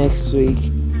guys next week.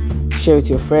 Share with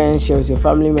your friends, share with your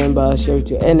family members, share with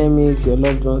your enemies, your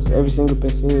loved ones, every single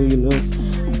person you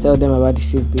know. Tell them about the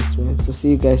Safe Basement. So see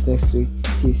you guys next week.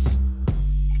 Peace.